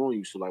phone on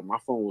you. So like my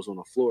phone was on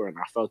the floor and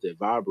I felt it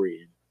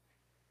vibrating.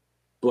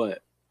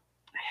 But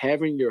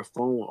having your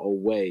phone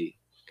away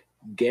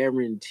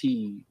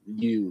guarantee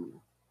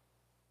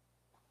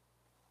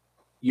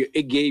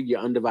it gave you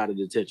undivided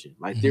attention.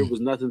 Like there was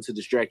nothing to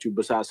distract you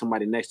besides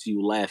somebody next to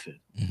you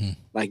laughing.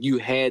 Like you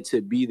had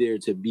to be there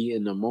to be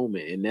in the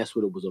moment, and that's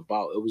what it was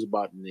about. It was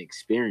about an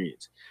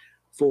experience.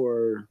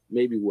 For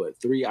maybe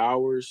 3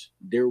 hours,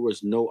 there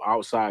was no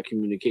outside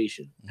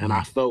communication, and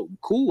I felt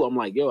cool. I'm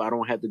like, yo, I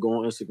don't have to go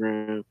on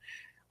Instagram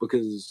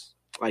because,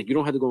 like, you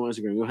don't have to go on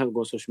Instagram. You don't have to go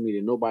on social media.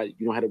 You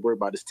don't have to worry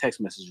about this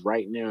text message.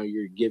 Right now,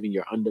 you're giving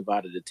your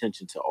undivided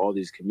attention to all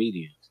these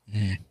comedians,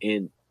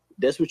 and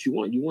that's what you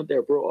want. You want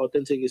that real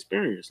authentic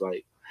experience.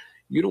 Like,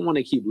 you don't want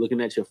to keep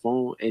looking at your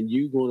phone, and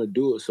you're going to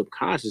do it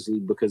subconsciously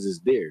because it's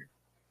there.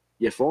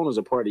 Your phone is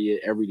a part of your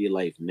everyday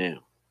life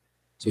now.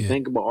 So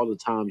think about all the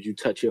times you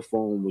touch your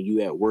phone when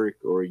you at work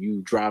or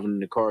you driving in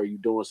the car, you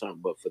doing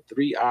something. But for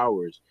 3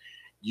 hours,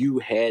 you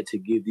had to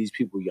give these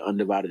people your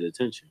undivided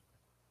attention.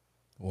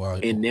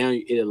 Wow. And now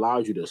it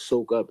allows you to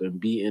soak up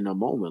and be in a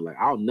moment. Like,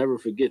 I'll never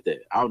forget that.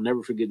 I'll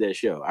never forget that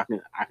show. I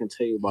can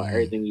tell you about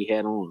everything he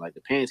had on. Like,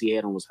 the pants he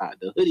had on was hot.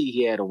 The hoodie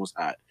he had on was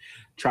hot.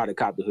 Try to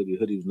cop the hoodie. The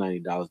hoodie was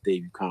 $90.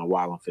 Dave, you kind of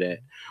wilding for that.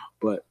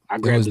 But I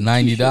grabbed it. Was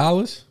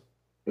 $90?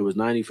 It was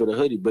 $90 for the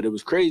hoodie. But it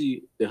was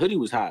crazy. The hoodie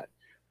was hot.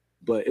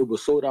 But it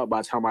was sold out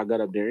by the time I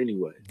got up there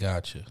anyway.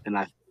 Gotcha. And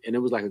it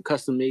was like a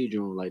custom made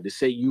joint. Like, to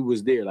say you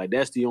was there, like,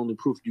 that's the only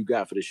proof you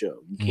got for the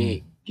show. You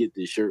can't get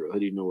this shirt or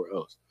hoodie nowhere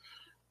else.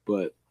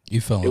 But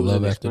you fell in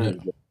love after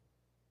that. Bro.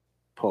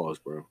 Pause,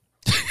 bro.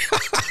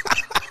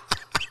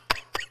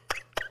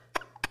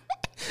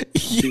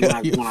 See, when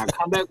I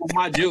come back with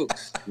my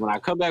jokes,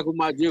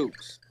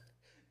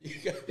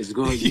 it's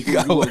going to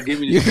give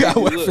me the You got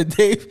one for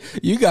Dave.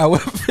 You got one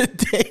for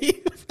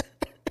Dave.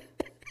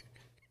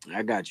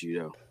 I got you,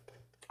 though.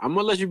 I'm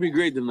going to let you be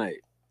great tonight.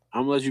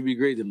 I know you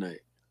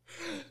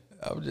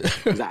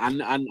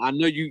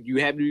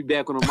happy to be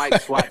back on the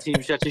mic. SWAT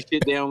team shut your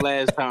shit down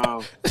last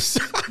time.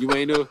 You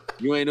ain't know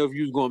if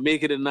you was gonna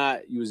make it or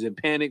not. You was in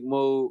panic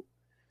mode.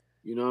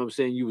 You know what I'm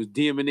saying? You was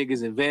DMing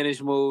niggas in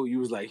vanish mode. You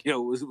was like,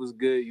 yo, this was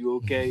good. You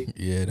okay?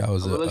 Yeah, that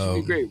was let you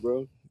be great,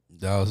 bro.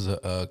 That was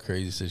a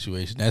crazy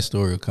situation. That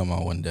story will come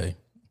out one day.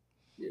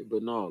 Yeah,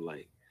 but no,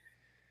 like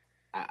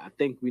I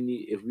think we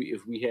need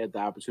if we had the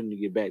opportunity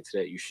to get back to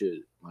that, you should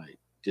like.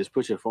 Just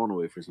put your phone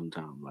away for some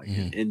time. Like,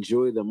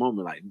 enjoy the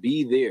moment. Like,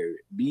 be there.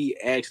 Be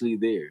actually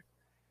there.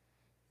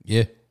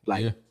 Yeah.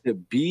 Like, to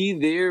be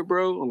there,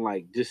 bro, and,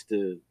 like, just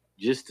to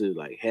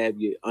like,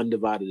 have your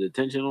undivided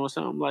attention on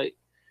something, like,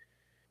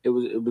 it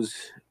was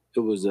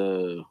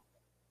a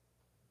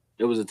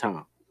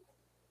time.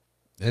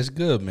 That's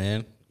good,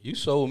 man. You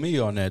sold me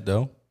on that,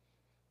 though.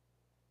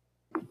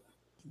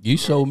 You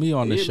sold me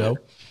on the show.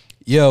 Man.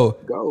 Yo.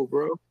 Go,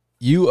 bro.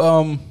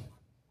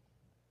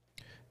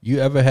 You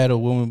ever had a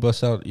woman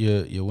bust out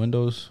your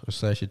windows or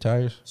slash your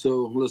tires?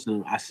 So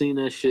listen, I seen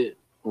that shit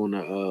on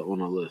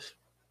a list.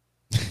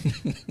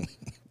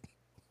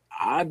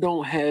 I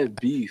don't have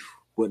beef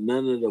with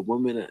none of the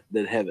women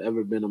that have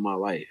ever been in my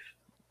life,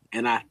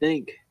 and I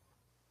think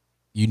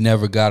you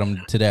never got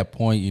them to that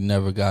point. You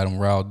never got them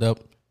riled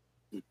up.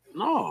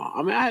 No,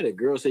 I mean I had a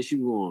girl say she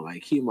was gonna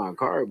like keep my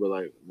car, but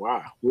like,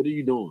 wow, what are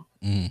you doing?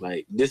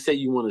 Like, just say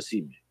you want to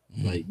see me.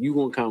 Like, you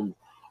gonna come.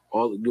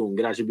 You gonna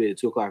get out your bed at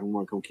 2:00 in the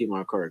morning, come keep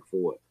my car for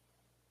what?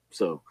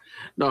 So,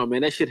 no,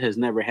 man, that shit has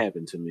never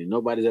happened to me.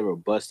 Nobody's ever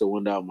busted a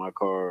window out my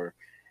car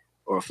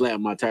or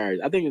flattened my tires.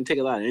 I think it take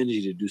a lot of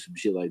energy to do some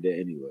shit like that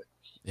anyway.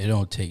 It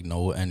don't take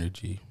no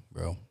energy,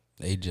 bro.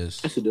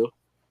 Yes, it do.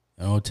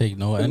 It don't take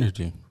no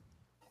energy.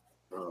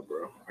 Oh,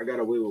 bro, I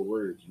got away with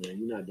words, man.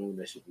 You're not doing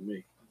that shit to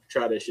me.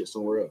 Try that shit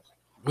somewhere else.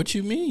 What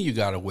you mean you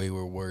got away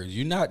with words?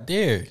 You're not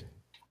there.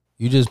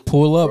 You just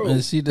pull up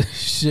and see the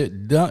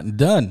shit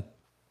done.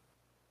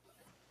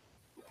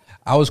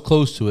 I was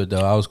close to it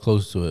though. I was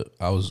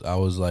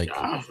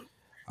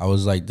I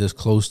was like this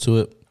close to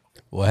it.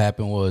 What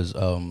happened was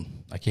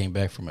I came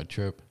back from a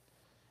trip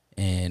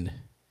and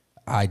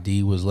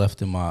ID was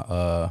left in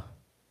my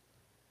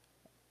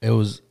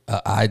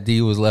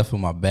ID was left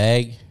in my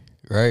bag,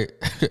 right?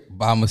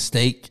 By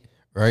mistake,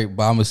 right?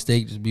 By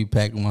mistake, just be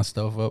packing my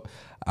stuff up.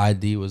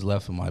 ID was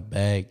left in my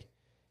bag,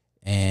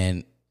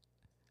 and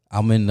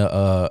I'm in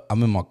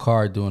my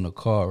car doing a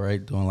call,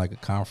 right? Doing like a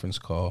conference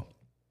call,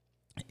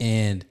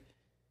 and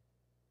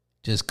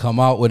just come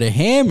out with a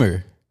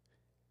hammer,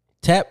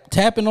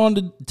 tapping on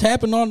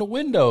the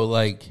window.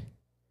 Like,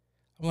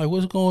 I'm like,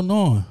 what's going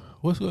on?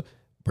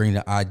 Bring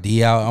the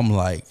ID out. I'm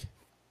like,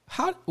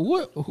 how?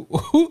 What?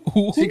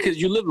 See,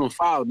 because you live on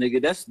file,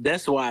 nigga.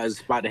 That's why it's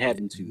about to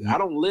happen to you. I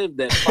don't live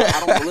that far.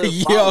 I don't live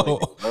Yo, foul,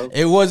 nigga, bro.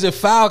 It wasn't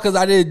foul because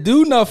I didn't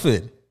do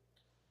nothing.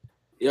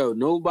 Yo,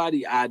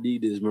 nobody ID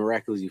this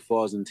miraculously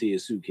falls into your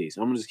suitcase.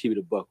 I'm gonna just keep it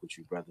a buck with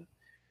you, brother.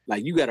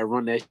 Like, you gotta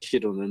run that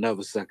shit on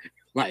another sucker.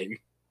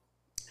 Like,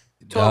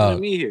 talking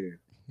to me here.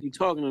 You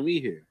talking to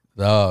me here.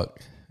 Dog.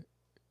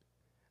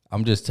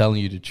 I'm just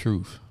telling you the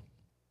truth.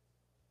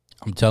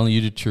 I'm telling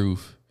you the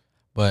truth.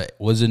 But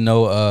wasn't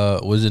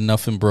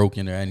nothing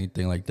broken or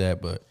anything like that,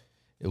 but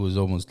it was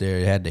almost there.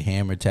 It had the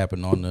hammer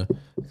tapping on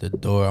the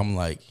door. I'm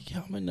like,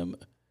 yo,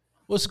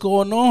 what's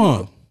going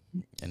on?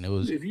 And it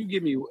was, if you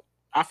give me,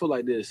 I feel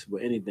like this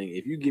with anything.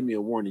 If you give me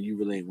a warning, you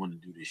really ain't want to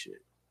do this shit.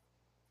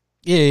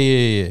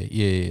 Yeah.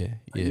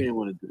 You ain't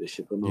want to do this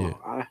shit, but no,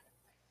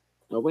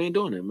 no, we ain't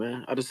doing it,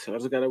 man. I just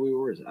got away with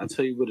words. I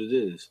tell you what it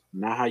is,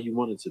 not how you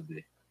want it to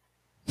be.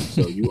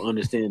 So you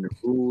understand the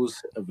rules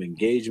of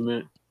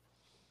engagement.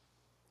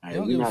 I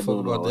don't give a fuck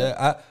about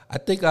that.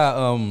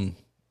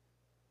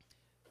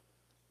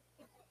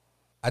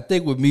 I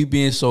think with me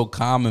being so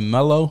calm and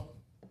mellow,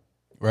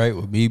 right?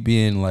 With me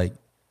being like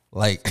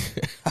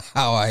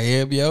how I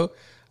am, yo,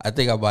 I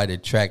think I might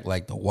attract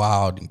like the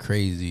wild and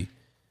crazy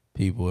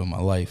people in my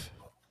life.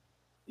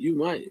 You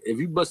might. If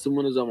you bust the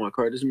windows on my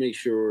car, just make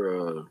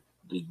sure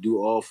to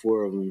do all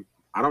four of them.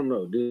 I don't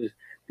know.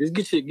 Just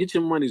get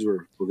your money's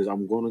worth, because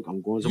I'm going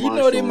to You my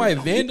know, they might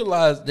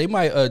vandalize. They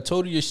might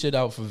total your shit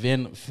out for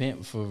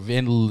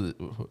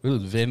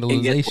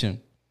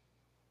vandalization.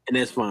 And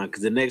that's fine,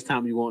 because the next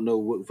time you won't know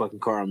what fucking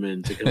car I'm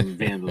in to come and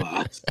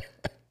vandalize.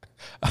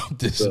 I'll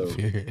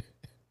disappear.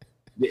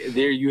 So,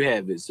 there you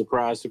have it.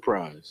 Surprise,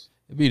 surprise.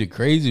 It'd be the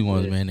crazy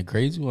ones, man. The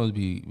crazy ones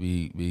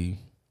be.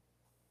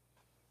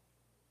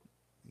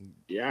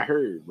 Yeah, I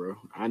heard, bro.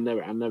 I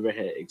never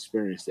had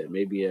experienced that.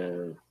 Maybe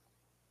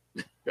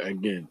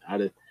again,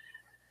 I'd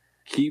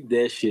keep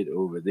that shit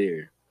over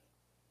there.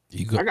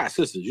 I got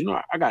sisters. You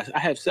know, I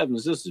have 7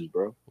 sisters,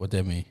 bro. What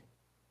that mean?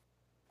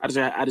 I just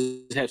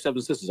have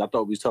 7 sisters. I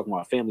thought we was talking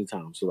about family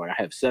time. So like,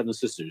 I have 7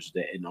 sisters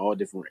that in all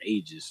different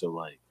ages. So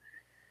like,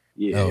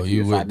 yeah. Oh,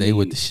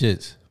 with the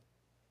shits.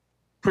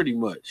 Pretty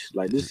much.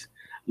 Like this.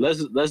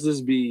 Let's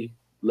just be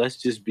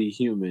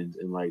humans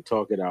and like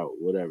talk it out,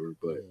 whatever.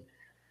 But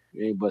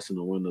you ain't busting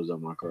the windows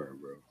on my car,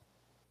 bro.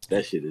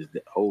 That shit is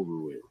over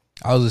with.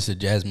 I was listening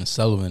to Jasmine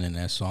Sullivan and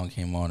that song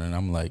came on, and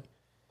I'm like,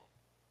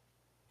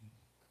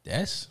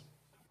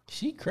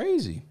 she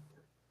crazy.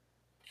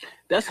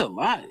 That's a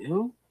lot,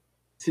 yo.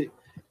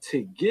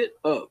 To get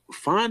up,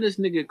 find this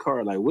nigga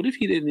car. Like, what if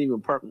he didn't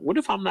even park? What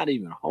if I'm not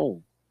even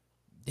home?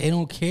 They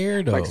don't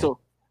care though. Like, so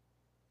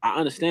I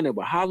understand it,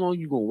 but how long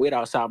you gonna wait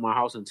outside my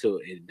house until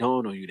it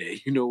dawned on you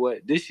that, you know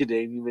what, this shit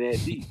ain't even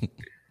that deep?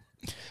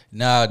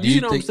 Nah, you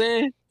know what I'm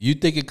saying? You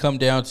think it come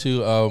down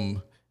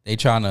to they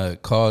trying to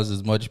cause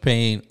as much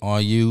pain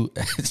on you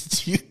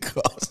as you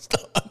caused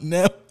on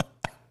them?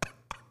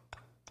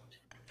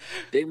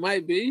 They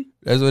might be.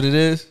 That's what it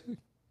is.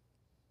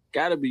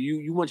 Gotta be.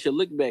 You want your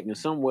lick back in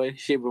some way,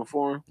 shape, or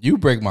form. You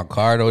break my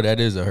car though, that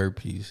is a hurt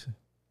piece.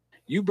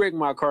 You break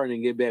my car and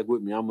then get back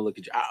with me, I'm gonna look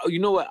at you. You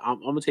know what?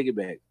 I'm gonna take it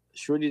back.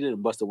 Shorty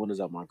didn't bust the windows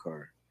out my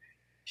car.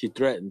 She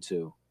threatened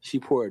to. She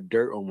poured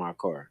dirt on my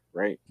car,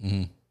 right?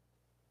 Mm-hmm.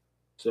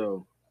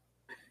 So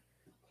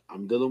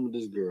I'm dealing with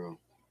this girl,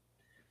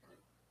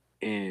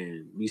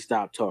 and we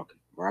stopped talking.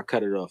 Or I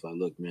cut it off. Like,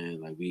 look,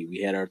 man, like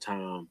we had our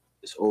time.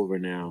 It's over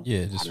now.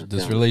 Yeah,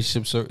 this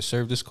relationship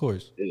served its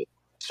course.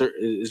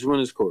 It's run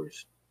its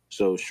course.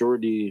 So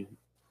Shorty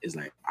is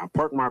like, I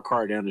parked my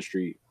car down the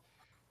street.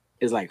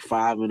 It's like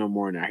 5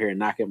 a.m. I hear a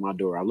knock at my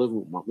door. I live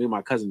with me and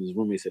my cousin, is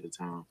roommates at the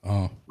time.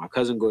 My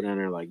cousin go down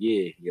there like,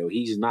 yeah, yo,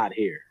 he's not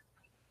here.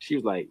 She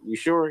was like, you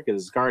sure?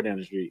 Because his car down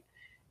the street.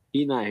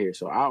 He not here.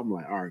 So I'm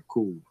like, all right,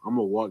 cool. I'm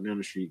going to walk down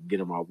the street and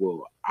get in my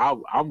wheel.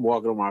 I'm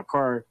walking on my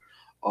car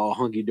all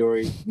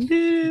hunky-dory.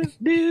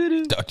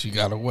 Thought you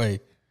got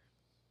away.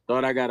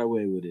 Thought I got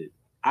away with it.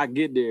 I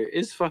get there,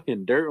 it's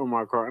fucking dirt on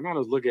my car. And I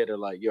just look at her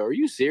like, yo, are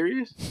you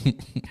serious?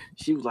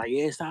 She was like,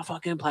 yeah, stop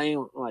fucking playing.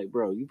 I'm like,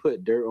 bro, you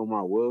put dirt on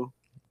my wheel?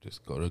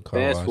 Just go to the car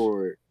wash.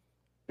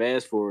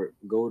 Fast forward,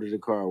 go to the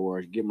car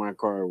wash, get my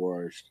car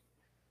washed.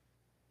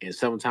 And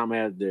sometime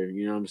after,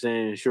 you know what I'm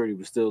saying, Shorty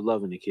was still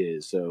loving the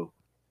kids. So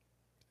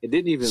it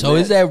didn't even So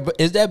matter.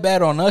 Is that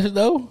bad on us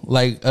though?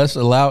 Like us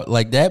allow,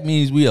 like that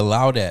means we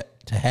allow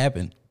that to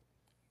happen.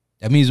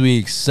 That means we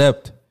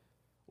accept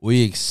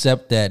We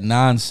accept that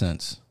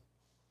nonsense.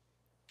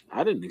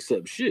 I didn't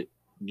accept shit.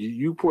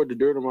 You poured the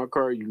dirt on my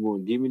car. You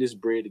going to give me this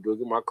bread to go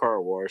get my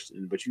car washed,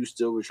 but you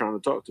still were trying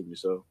to talk to me.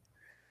 So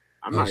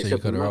I'm not So you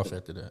accepting cut her off nothing.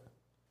 after that.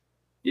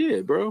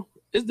 Yeah, bro.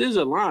 There's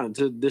a line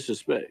to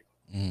disrespect.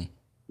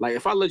 Like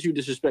if I let you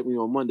disrespect me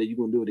on Monday, you're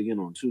gonna do it again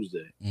on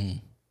Tuesday.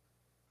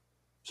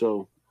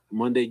 So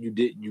Monday you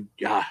did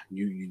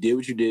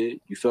what you did.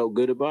 You felt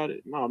good about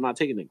it. No, I'm not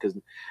taking it because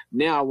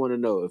now I want to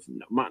know if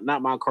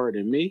not my car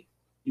than me.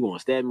 You want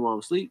to stab me while I'm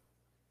asleep?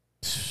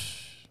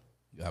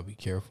 You gotta be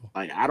careful.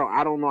 Like I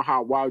don't know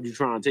why would you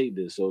try and take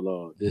this so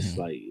long? This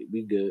like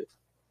be good.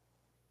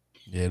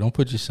 Yeah, don't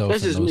put yourself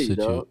That's in just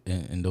those,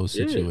 me, in those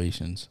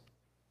situations.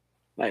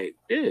 Like,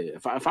 yeah,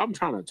 if I'm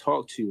trying to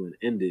talk to you and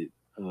end it,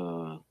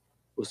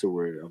 what's the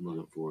word I'm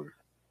looking for?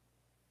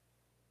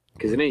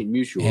 Because it ain't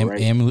mutual,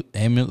 right?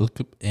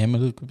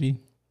 Amicably.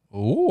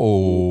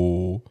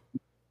 Oh,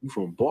 You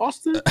from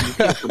Boston? You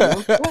can't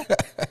pronounce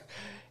that?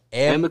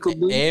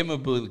 Amicably?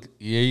 Amicably.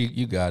 Yeah,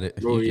 you got it.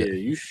 Oh, yeah,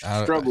 you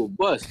struggle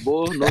bust,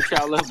 boy. No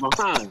child left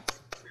behind.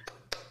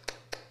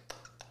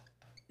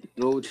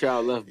 No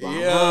child left behind.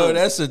 Yo,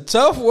 that's a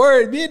tough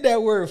word. Me and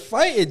that word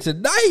fighting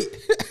tonight.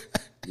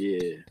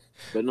 Yeah.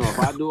 But no, if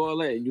I do all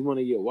that and you want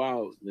to get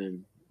wild,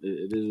 then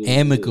it is.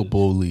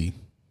 Amicably.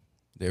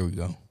 There we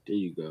go. There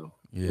you go.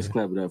 Yeah. Let's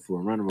clap it up for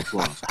a round of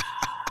applause.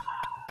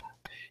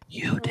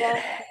 You did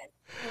it.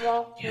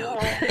 You did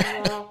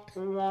it.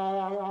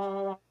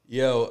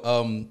 Yo,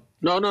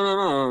 No.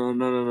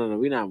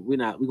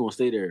 We gonna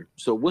stay there.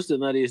 So what's the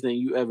nuttiest thing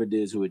you ever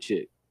did to a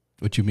chick?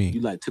 what you mean? You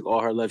like took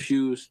all her left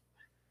shoes?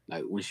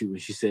 Like when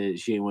she said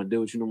she didn't want to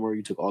deal with you no more,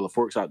 you took all the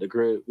forks out the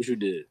crib. What you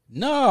did?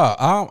 No,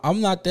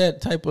 I'm not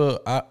that type of.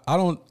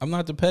 I'm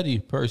not the petty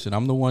person.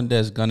 I'm the one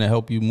that's gonna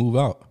help you move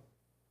out.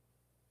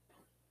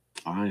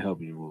 I ain't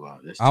helping you move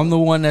out. I'm the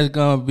one that's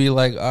gonna be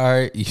like, all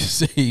right, you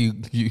say you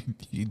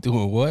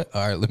doing what?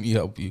 All right, let me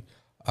help you.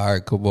 All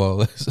right, come on,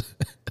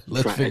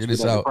 let's figure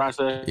this out.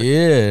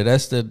 Yeah,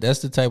 that's the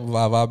type of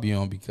vibe I'll be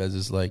on because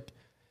it's like,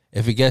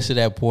 if it gets to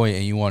that point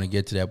and you want to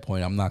get to that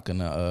point, I'm not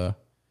gonna.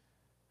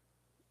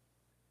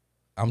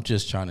 I'm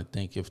just trying to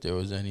think if there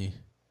was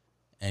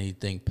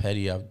anything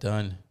petty I've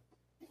done.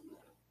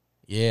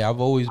 Yeah, I've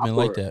always been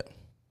like that.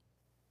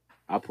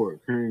 I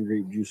poured currant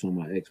grape juice on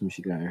my ex when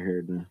she got her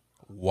hair done.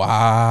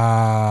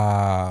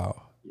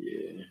 Wow.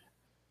 Yeah.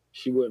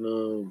 She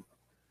wouldn't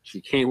she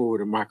came over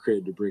to my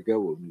crib to break up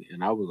with me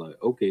and I was like,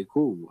 okay,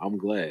 cool. I'm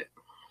glad.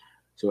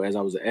 So as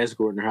I was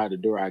escorting her out the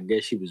door, I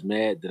guess she was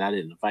mad that I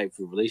didn't fight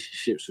for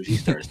relationships, so she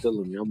started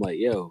stealing me. I'm like,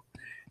 yo,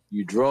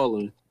 you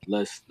drawing,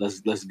 let's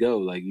go.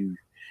 Like you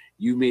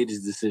made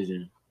this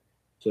decision.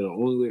 So the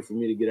only way for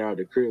me to get out of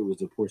the crib was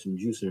to pour some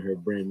juice in her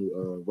brand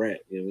new rat,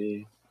 you know what I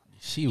mean?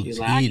 She was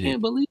like, heated. I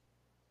can't believe it.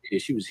 Yeah,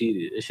 she was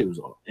heated. That shit was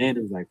all, and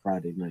it was like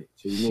Friday night.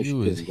 So you know she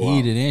was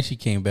heated and she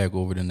came back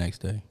over the next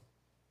day.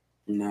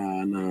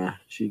 Nah.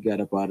 She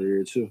got up out of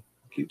there too.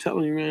 Keep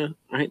telling you, man.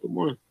 I ain't the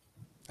one.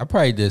 I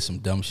probably did some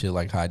dumb shit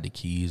like hide the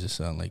keys or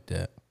something like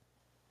that.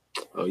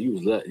 Oh, you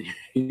was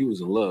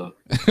in love.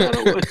 I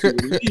don't want you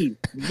to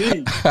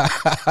leave.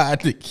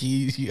 Hide the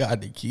keys. You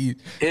had the keys.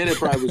 And it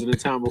probably was in the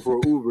time before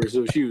Uber,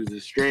 so she was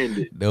just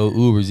stranded. No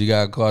Ubers. You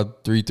got to call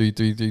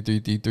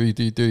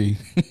 333-333-333.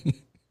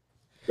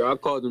 I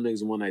called them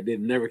niggas one night. They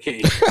never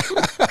came.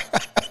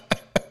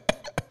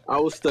 I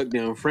was stuck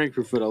down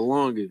Frankfurt for the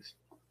longest.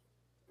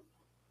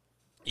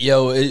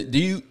 Yo,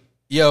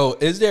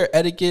 is there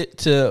etiquette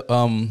to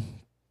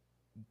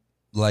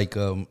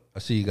I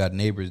see you got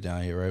neighbors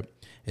down here, right?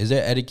 Is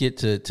there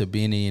etiquette to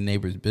being in your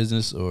neighbor's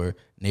business or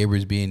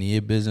neighbors being in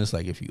your business,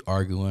 like if you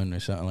arguing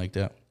or something like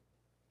that?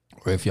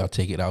 Or if y'all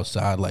take it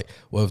outside, like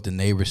what if the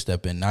neighbors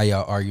step in? Now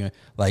y'all arguing.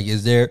 Like,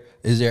 is there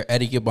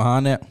etiquette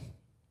behind that?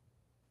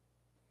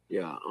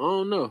 Yeah, I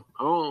don't know.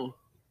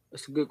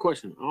 That's a good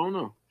question. I don't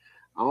know.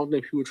 I don't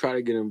think people try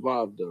to get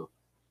involved though.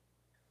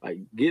 Like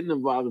getting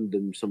involved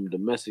in some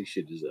domestic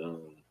shit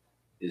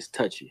is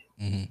touchy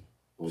on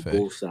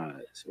both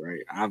sides,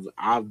 right?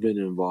 I've been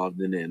involved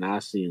in it, and I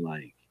seen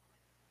like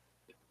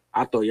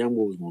I thought Young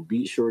Boy was gonna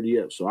beat Shorty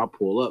up, so I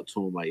pull up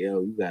to him like,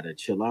 "Yo, you gotta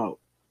chill out."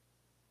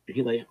 And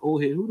he like, "Oh,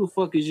 hey, who the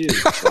fuck is you?"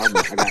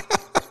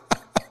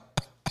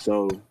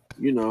 So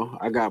you know,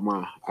 I got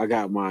my, you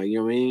know what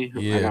I mean?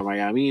 Yeah. I got my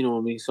Yamin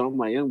on me. So I'm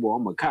like, Young Boy,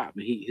 I'm a cop.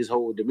 And his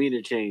whole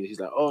demeanor changed. He's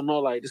like, oh no,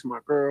 like, this is my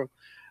girl.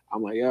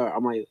 I'm like, yeah.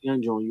 I'm like,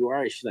 Young John, you all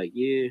right? She's like,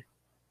 yeah.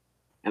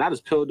 And I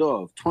just peeled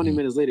off. 20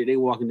 minutes later, they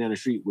walking down the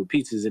street with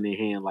pizzas in their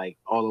hand, like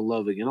all in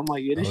love again. I'm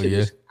like, yeah, this shit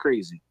is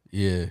crazy.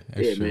 Yeah.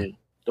 Yeah, true. Man.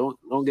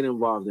 Don't get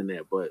involved in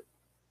that. But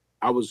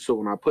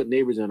when I put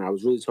neighbors in, I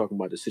was really talking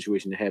about the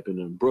situation that happened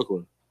in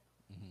Brooklyn.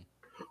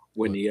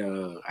 When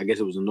I guess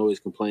it was a noise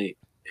complaint.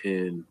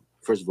 And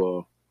first of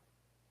all,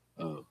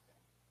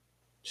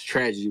 it's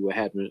tragedy what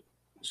happened.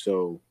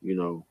 So, you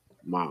know,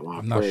 my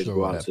prayers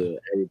go out to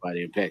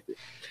everybody impacted.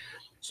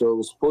 So it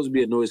was supposed to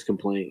be a noise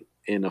complaint,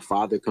 and a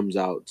father comes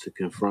out to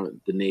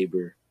confront the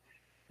neighbor.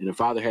 And the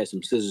father has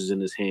some scissors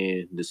in his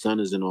hand. The son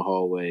is in the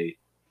hallway.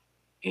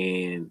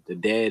 And the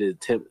dad in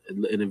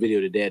the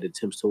video, the dad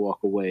attempts to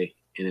walk away.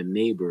 and a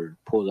neighbor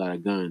pulls out a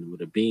gun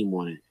with a beam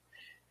on it,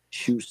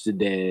 shoots the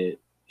dad,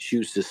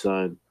 shoots the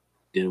son,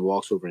 then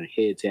walks over and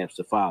head taps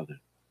the father.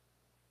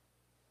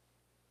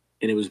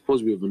 And it was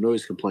supposed to be with a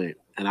noise complaint.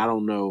 And I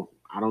don't know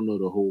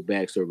the whole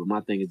backstory, but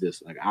my thing is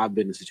this: like, I've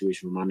been in a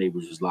situation where my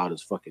neighbors was loud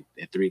as fuck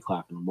at 3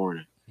 o'clock in the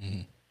morning.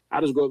 Mm-hmm. I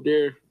just go up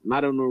there, and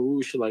I don't know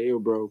rules. Shit like, yo,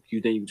 bro, you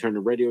think you can turn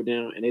the radio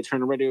down? And they turn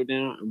the radio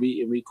down, and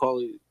we call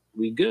it,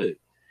 we good.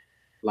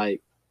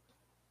 Like,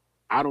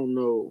 I don't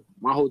know.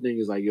 My whole thing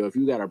is like, yo, if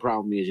you got a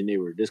problem with me as your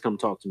neighbor, just come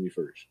talk to me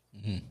first.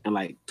 Mm-hmm. And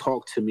like,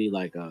 talk to me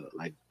like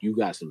you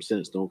got some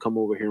sense. Don't come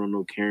over here on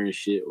no Karen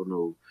shit or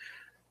no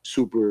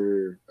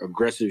super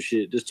aggressive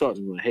shit. Just talk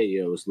to me like, hey,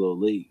 yo, it's a little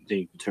late. You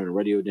think you can turn the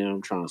radio down?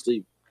 I'm trying to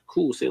sleep.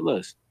 Cool, say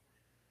less.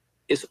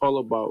 It's all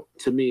about,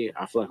 to me,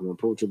 I feel like I'm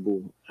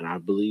approachable, and I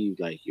believe,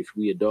 like, if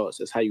we adults,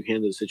 that's how you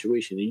handle the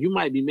situation. And you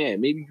might be mad.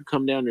 Maybe you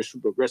come down there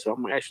super aggressive.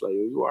 I'm actually like,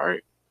 yo, you all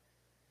right?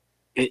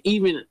 And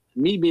even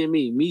me being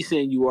me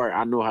saying you all right,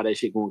 I know how that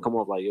shit going to come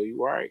off like, yo,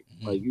 you all right?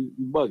 Mm-hmm. Like, you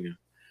bugging.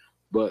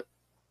 But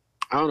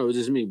I don't know, it's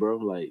just me, bro.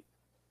 Like,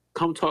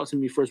 come talk to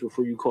me first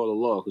before you call the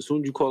law. Because as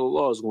soon as you call the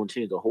law, it's going to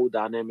change the whole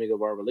dynamic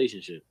of our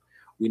relationship.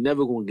 We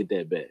never going to get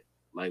that back.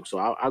 Like, so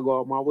I go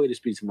out my way to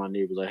speak to my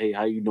neighbors. Like, hey,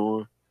 how you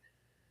doing?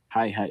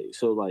 Hi.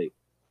 So, like,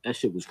 that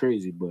shit was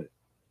crazy. But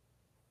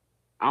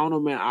I don't know,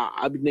 man.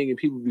 I be thinking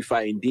people be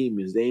fighting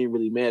demons. They ain't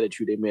really mad at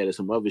you. They mad at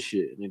some other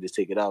shit. And they just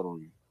take it out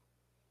on you.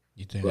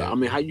 You think? But, I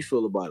mean, how you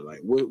feel about it? Like,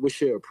 what's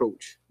your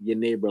approach? Your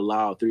neighbor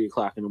loud 3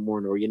 o'clock in the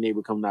morning, or your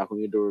neighbor come knock on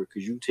your door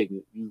because you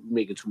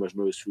making too much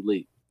noise too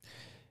late?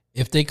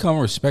 If they come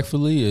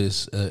respectfully,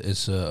 if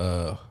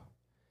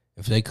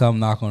they come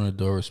knock on the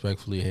door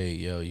respectfully, hey,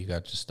 yo, you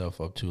got your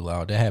stuff up too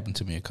loud. That happened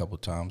to me a couple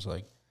times.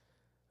 Like,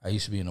 I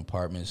used to be in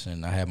apartments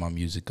and I had my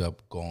music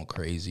up going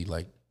crazy,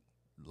 like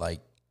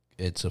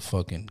it's a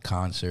fucking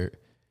concert,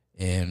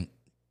 and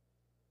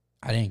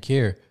I didn't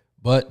care.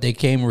 But they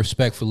came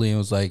respectfully and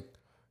was like,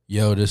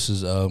 yo, this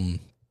is can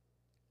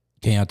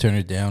y'all turn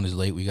it down? It's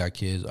late. We got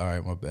kids. All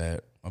right, my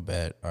bad.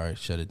 All right,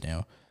 shut it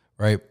down.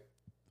 Right.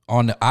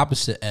 On the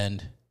opposite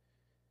end,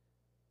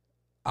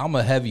 I'm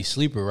a heavy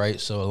sleeper, right?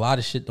 So a lot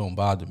of shit don't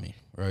bother me,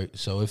 right?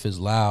 So if it's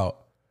loud,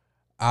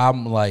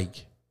 I'm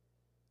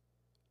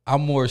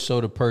more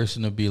so the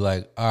person to be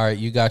like, all right,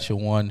 you got your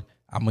one,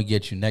 I'm going to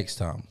get you next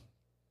time.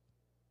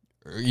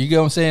 You get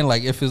what I'm saying?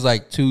 Like, if it's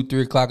like 2,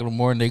 3 o'clock in the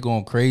morning, they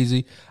going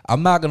crazy,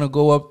 I'm not going to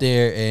go up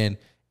there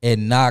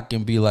and knock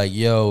and be like,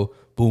 yo,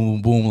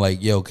 boom, boom, boom,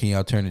 like, yo, can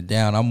y'all turn it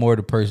down? I'm more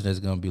the person that's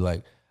going to be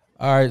like,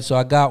 all right, so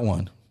I got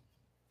one.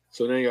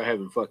 So then you're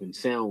having fucking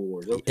sound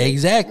wars. Okay.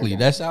 Exactly.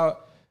 That's how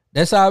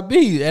it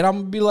be. And I'm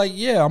going to be like,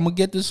 yeah, I'm going to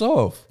get this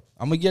off.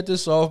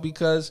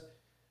 Because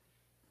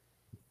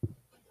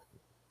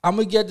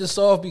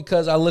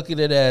I look at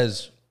it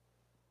as,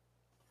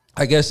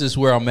 I guess this is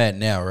where I'm at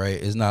now,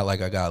 right? It's not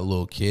like I got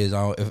little kids.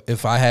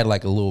 If I had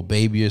like a little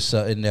baby or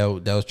something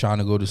that was trying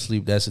to go to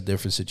sleep, that's a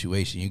different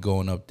situation. You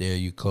going up there,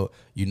 you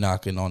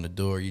knocking on the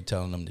door, you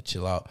telling them to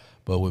chill out.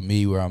 But with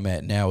me, where I'm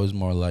at now, is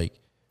more like,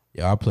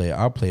 yeah, I'll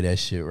play that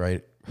shit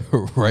right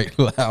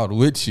loud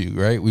with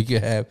you, right? We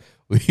can have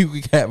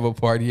a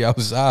party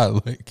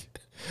outside, like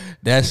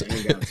that's. I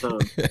ain't got time.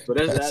 But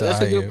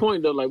that's a good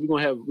point though. Like we're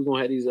gonna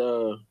have these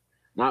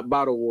not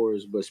bottle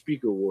wars, but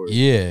speaker wars.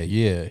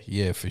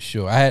 Yeah, for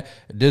sure. I had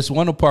this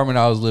one apartment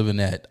I was living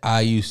at.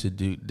 I used to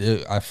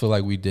do. I feel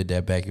like we did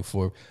that back and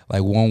forth.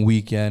 Like one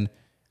weekend,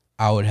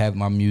 I would have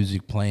my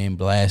music playing,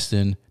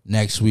 blasting.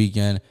 Next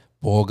weekend,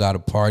 boy got a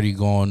party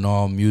going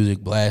on, music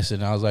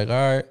blasting. I was like,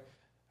 all right,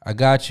 I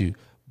got you.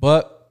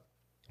 But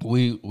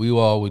we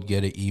all would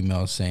get an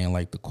email saying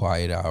like the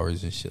quiet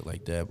hours and shit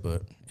like that.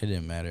 But it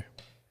didn't matter.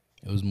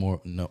 It was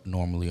more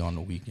normally on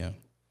the weekend.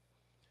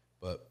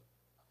 But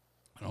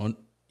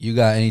you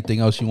got anything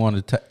else you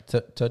want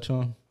to touch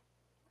on?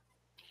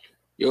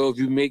 Yo, if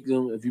you make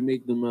them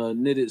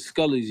knitted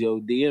scullies, yo,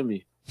 DM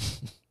me.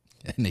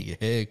 That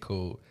nigga head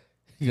cold.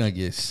 You gonna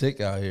get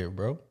sick out here,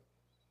 bro.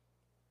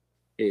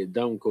 Yeah,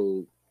 dumb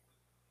cold.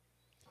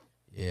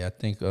 Yeah, I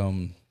think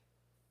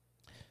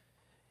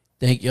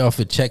thank y'all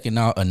for checking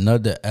out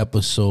another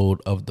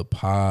episode of the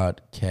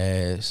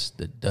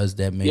podcast. Does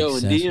that make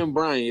sense? Yo, and DM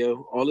Brian,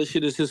 yo. All this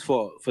shit is his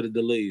fault for the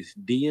delays.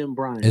 DM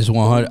Brian. It's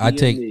 100. I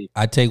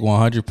take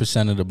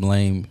 100% of the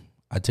blame.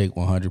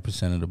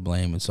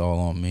 It's all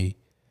on me.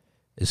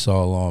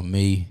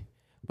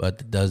 But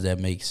the Does That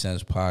Make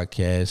Sense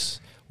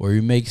podcast, where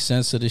we make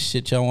sense of the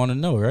shit y'all want to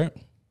know, right?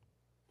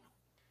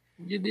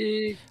 You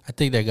dig? I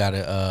think that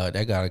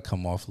gotta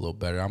come off a little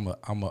better. I'm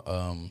gonna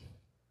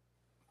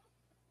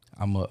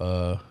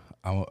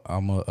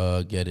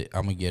get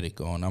it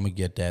going. I'm gonna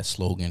get that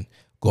slogan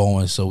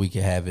going so we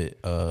can have it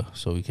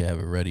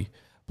ready.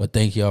 But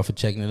thank y'all for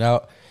checking it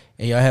out,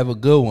 and y'all have a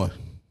good one.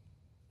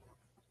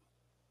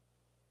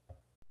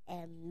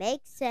 It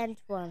makes sense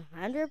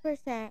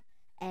 100%,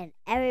 and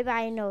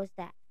everybody knows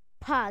that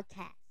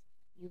podcast.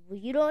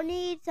 You don't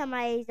need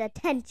somebody's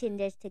attention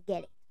just to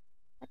get it.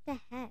 What the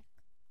heck?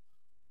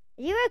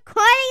 Are you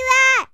recording that?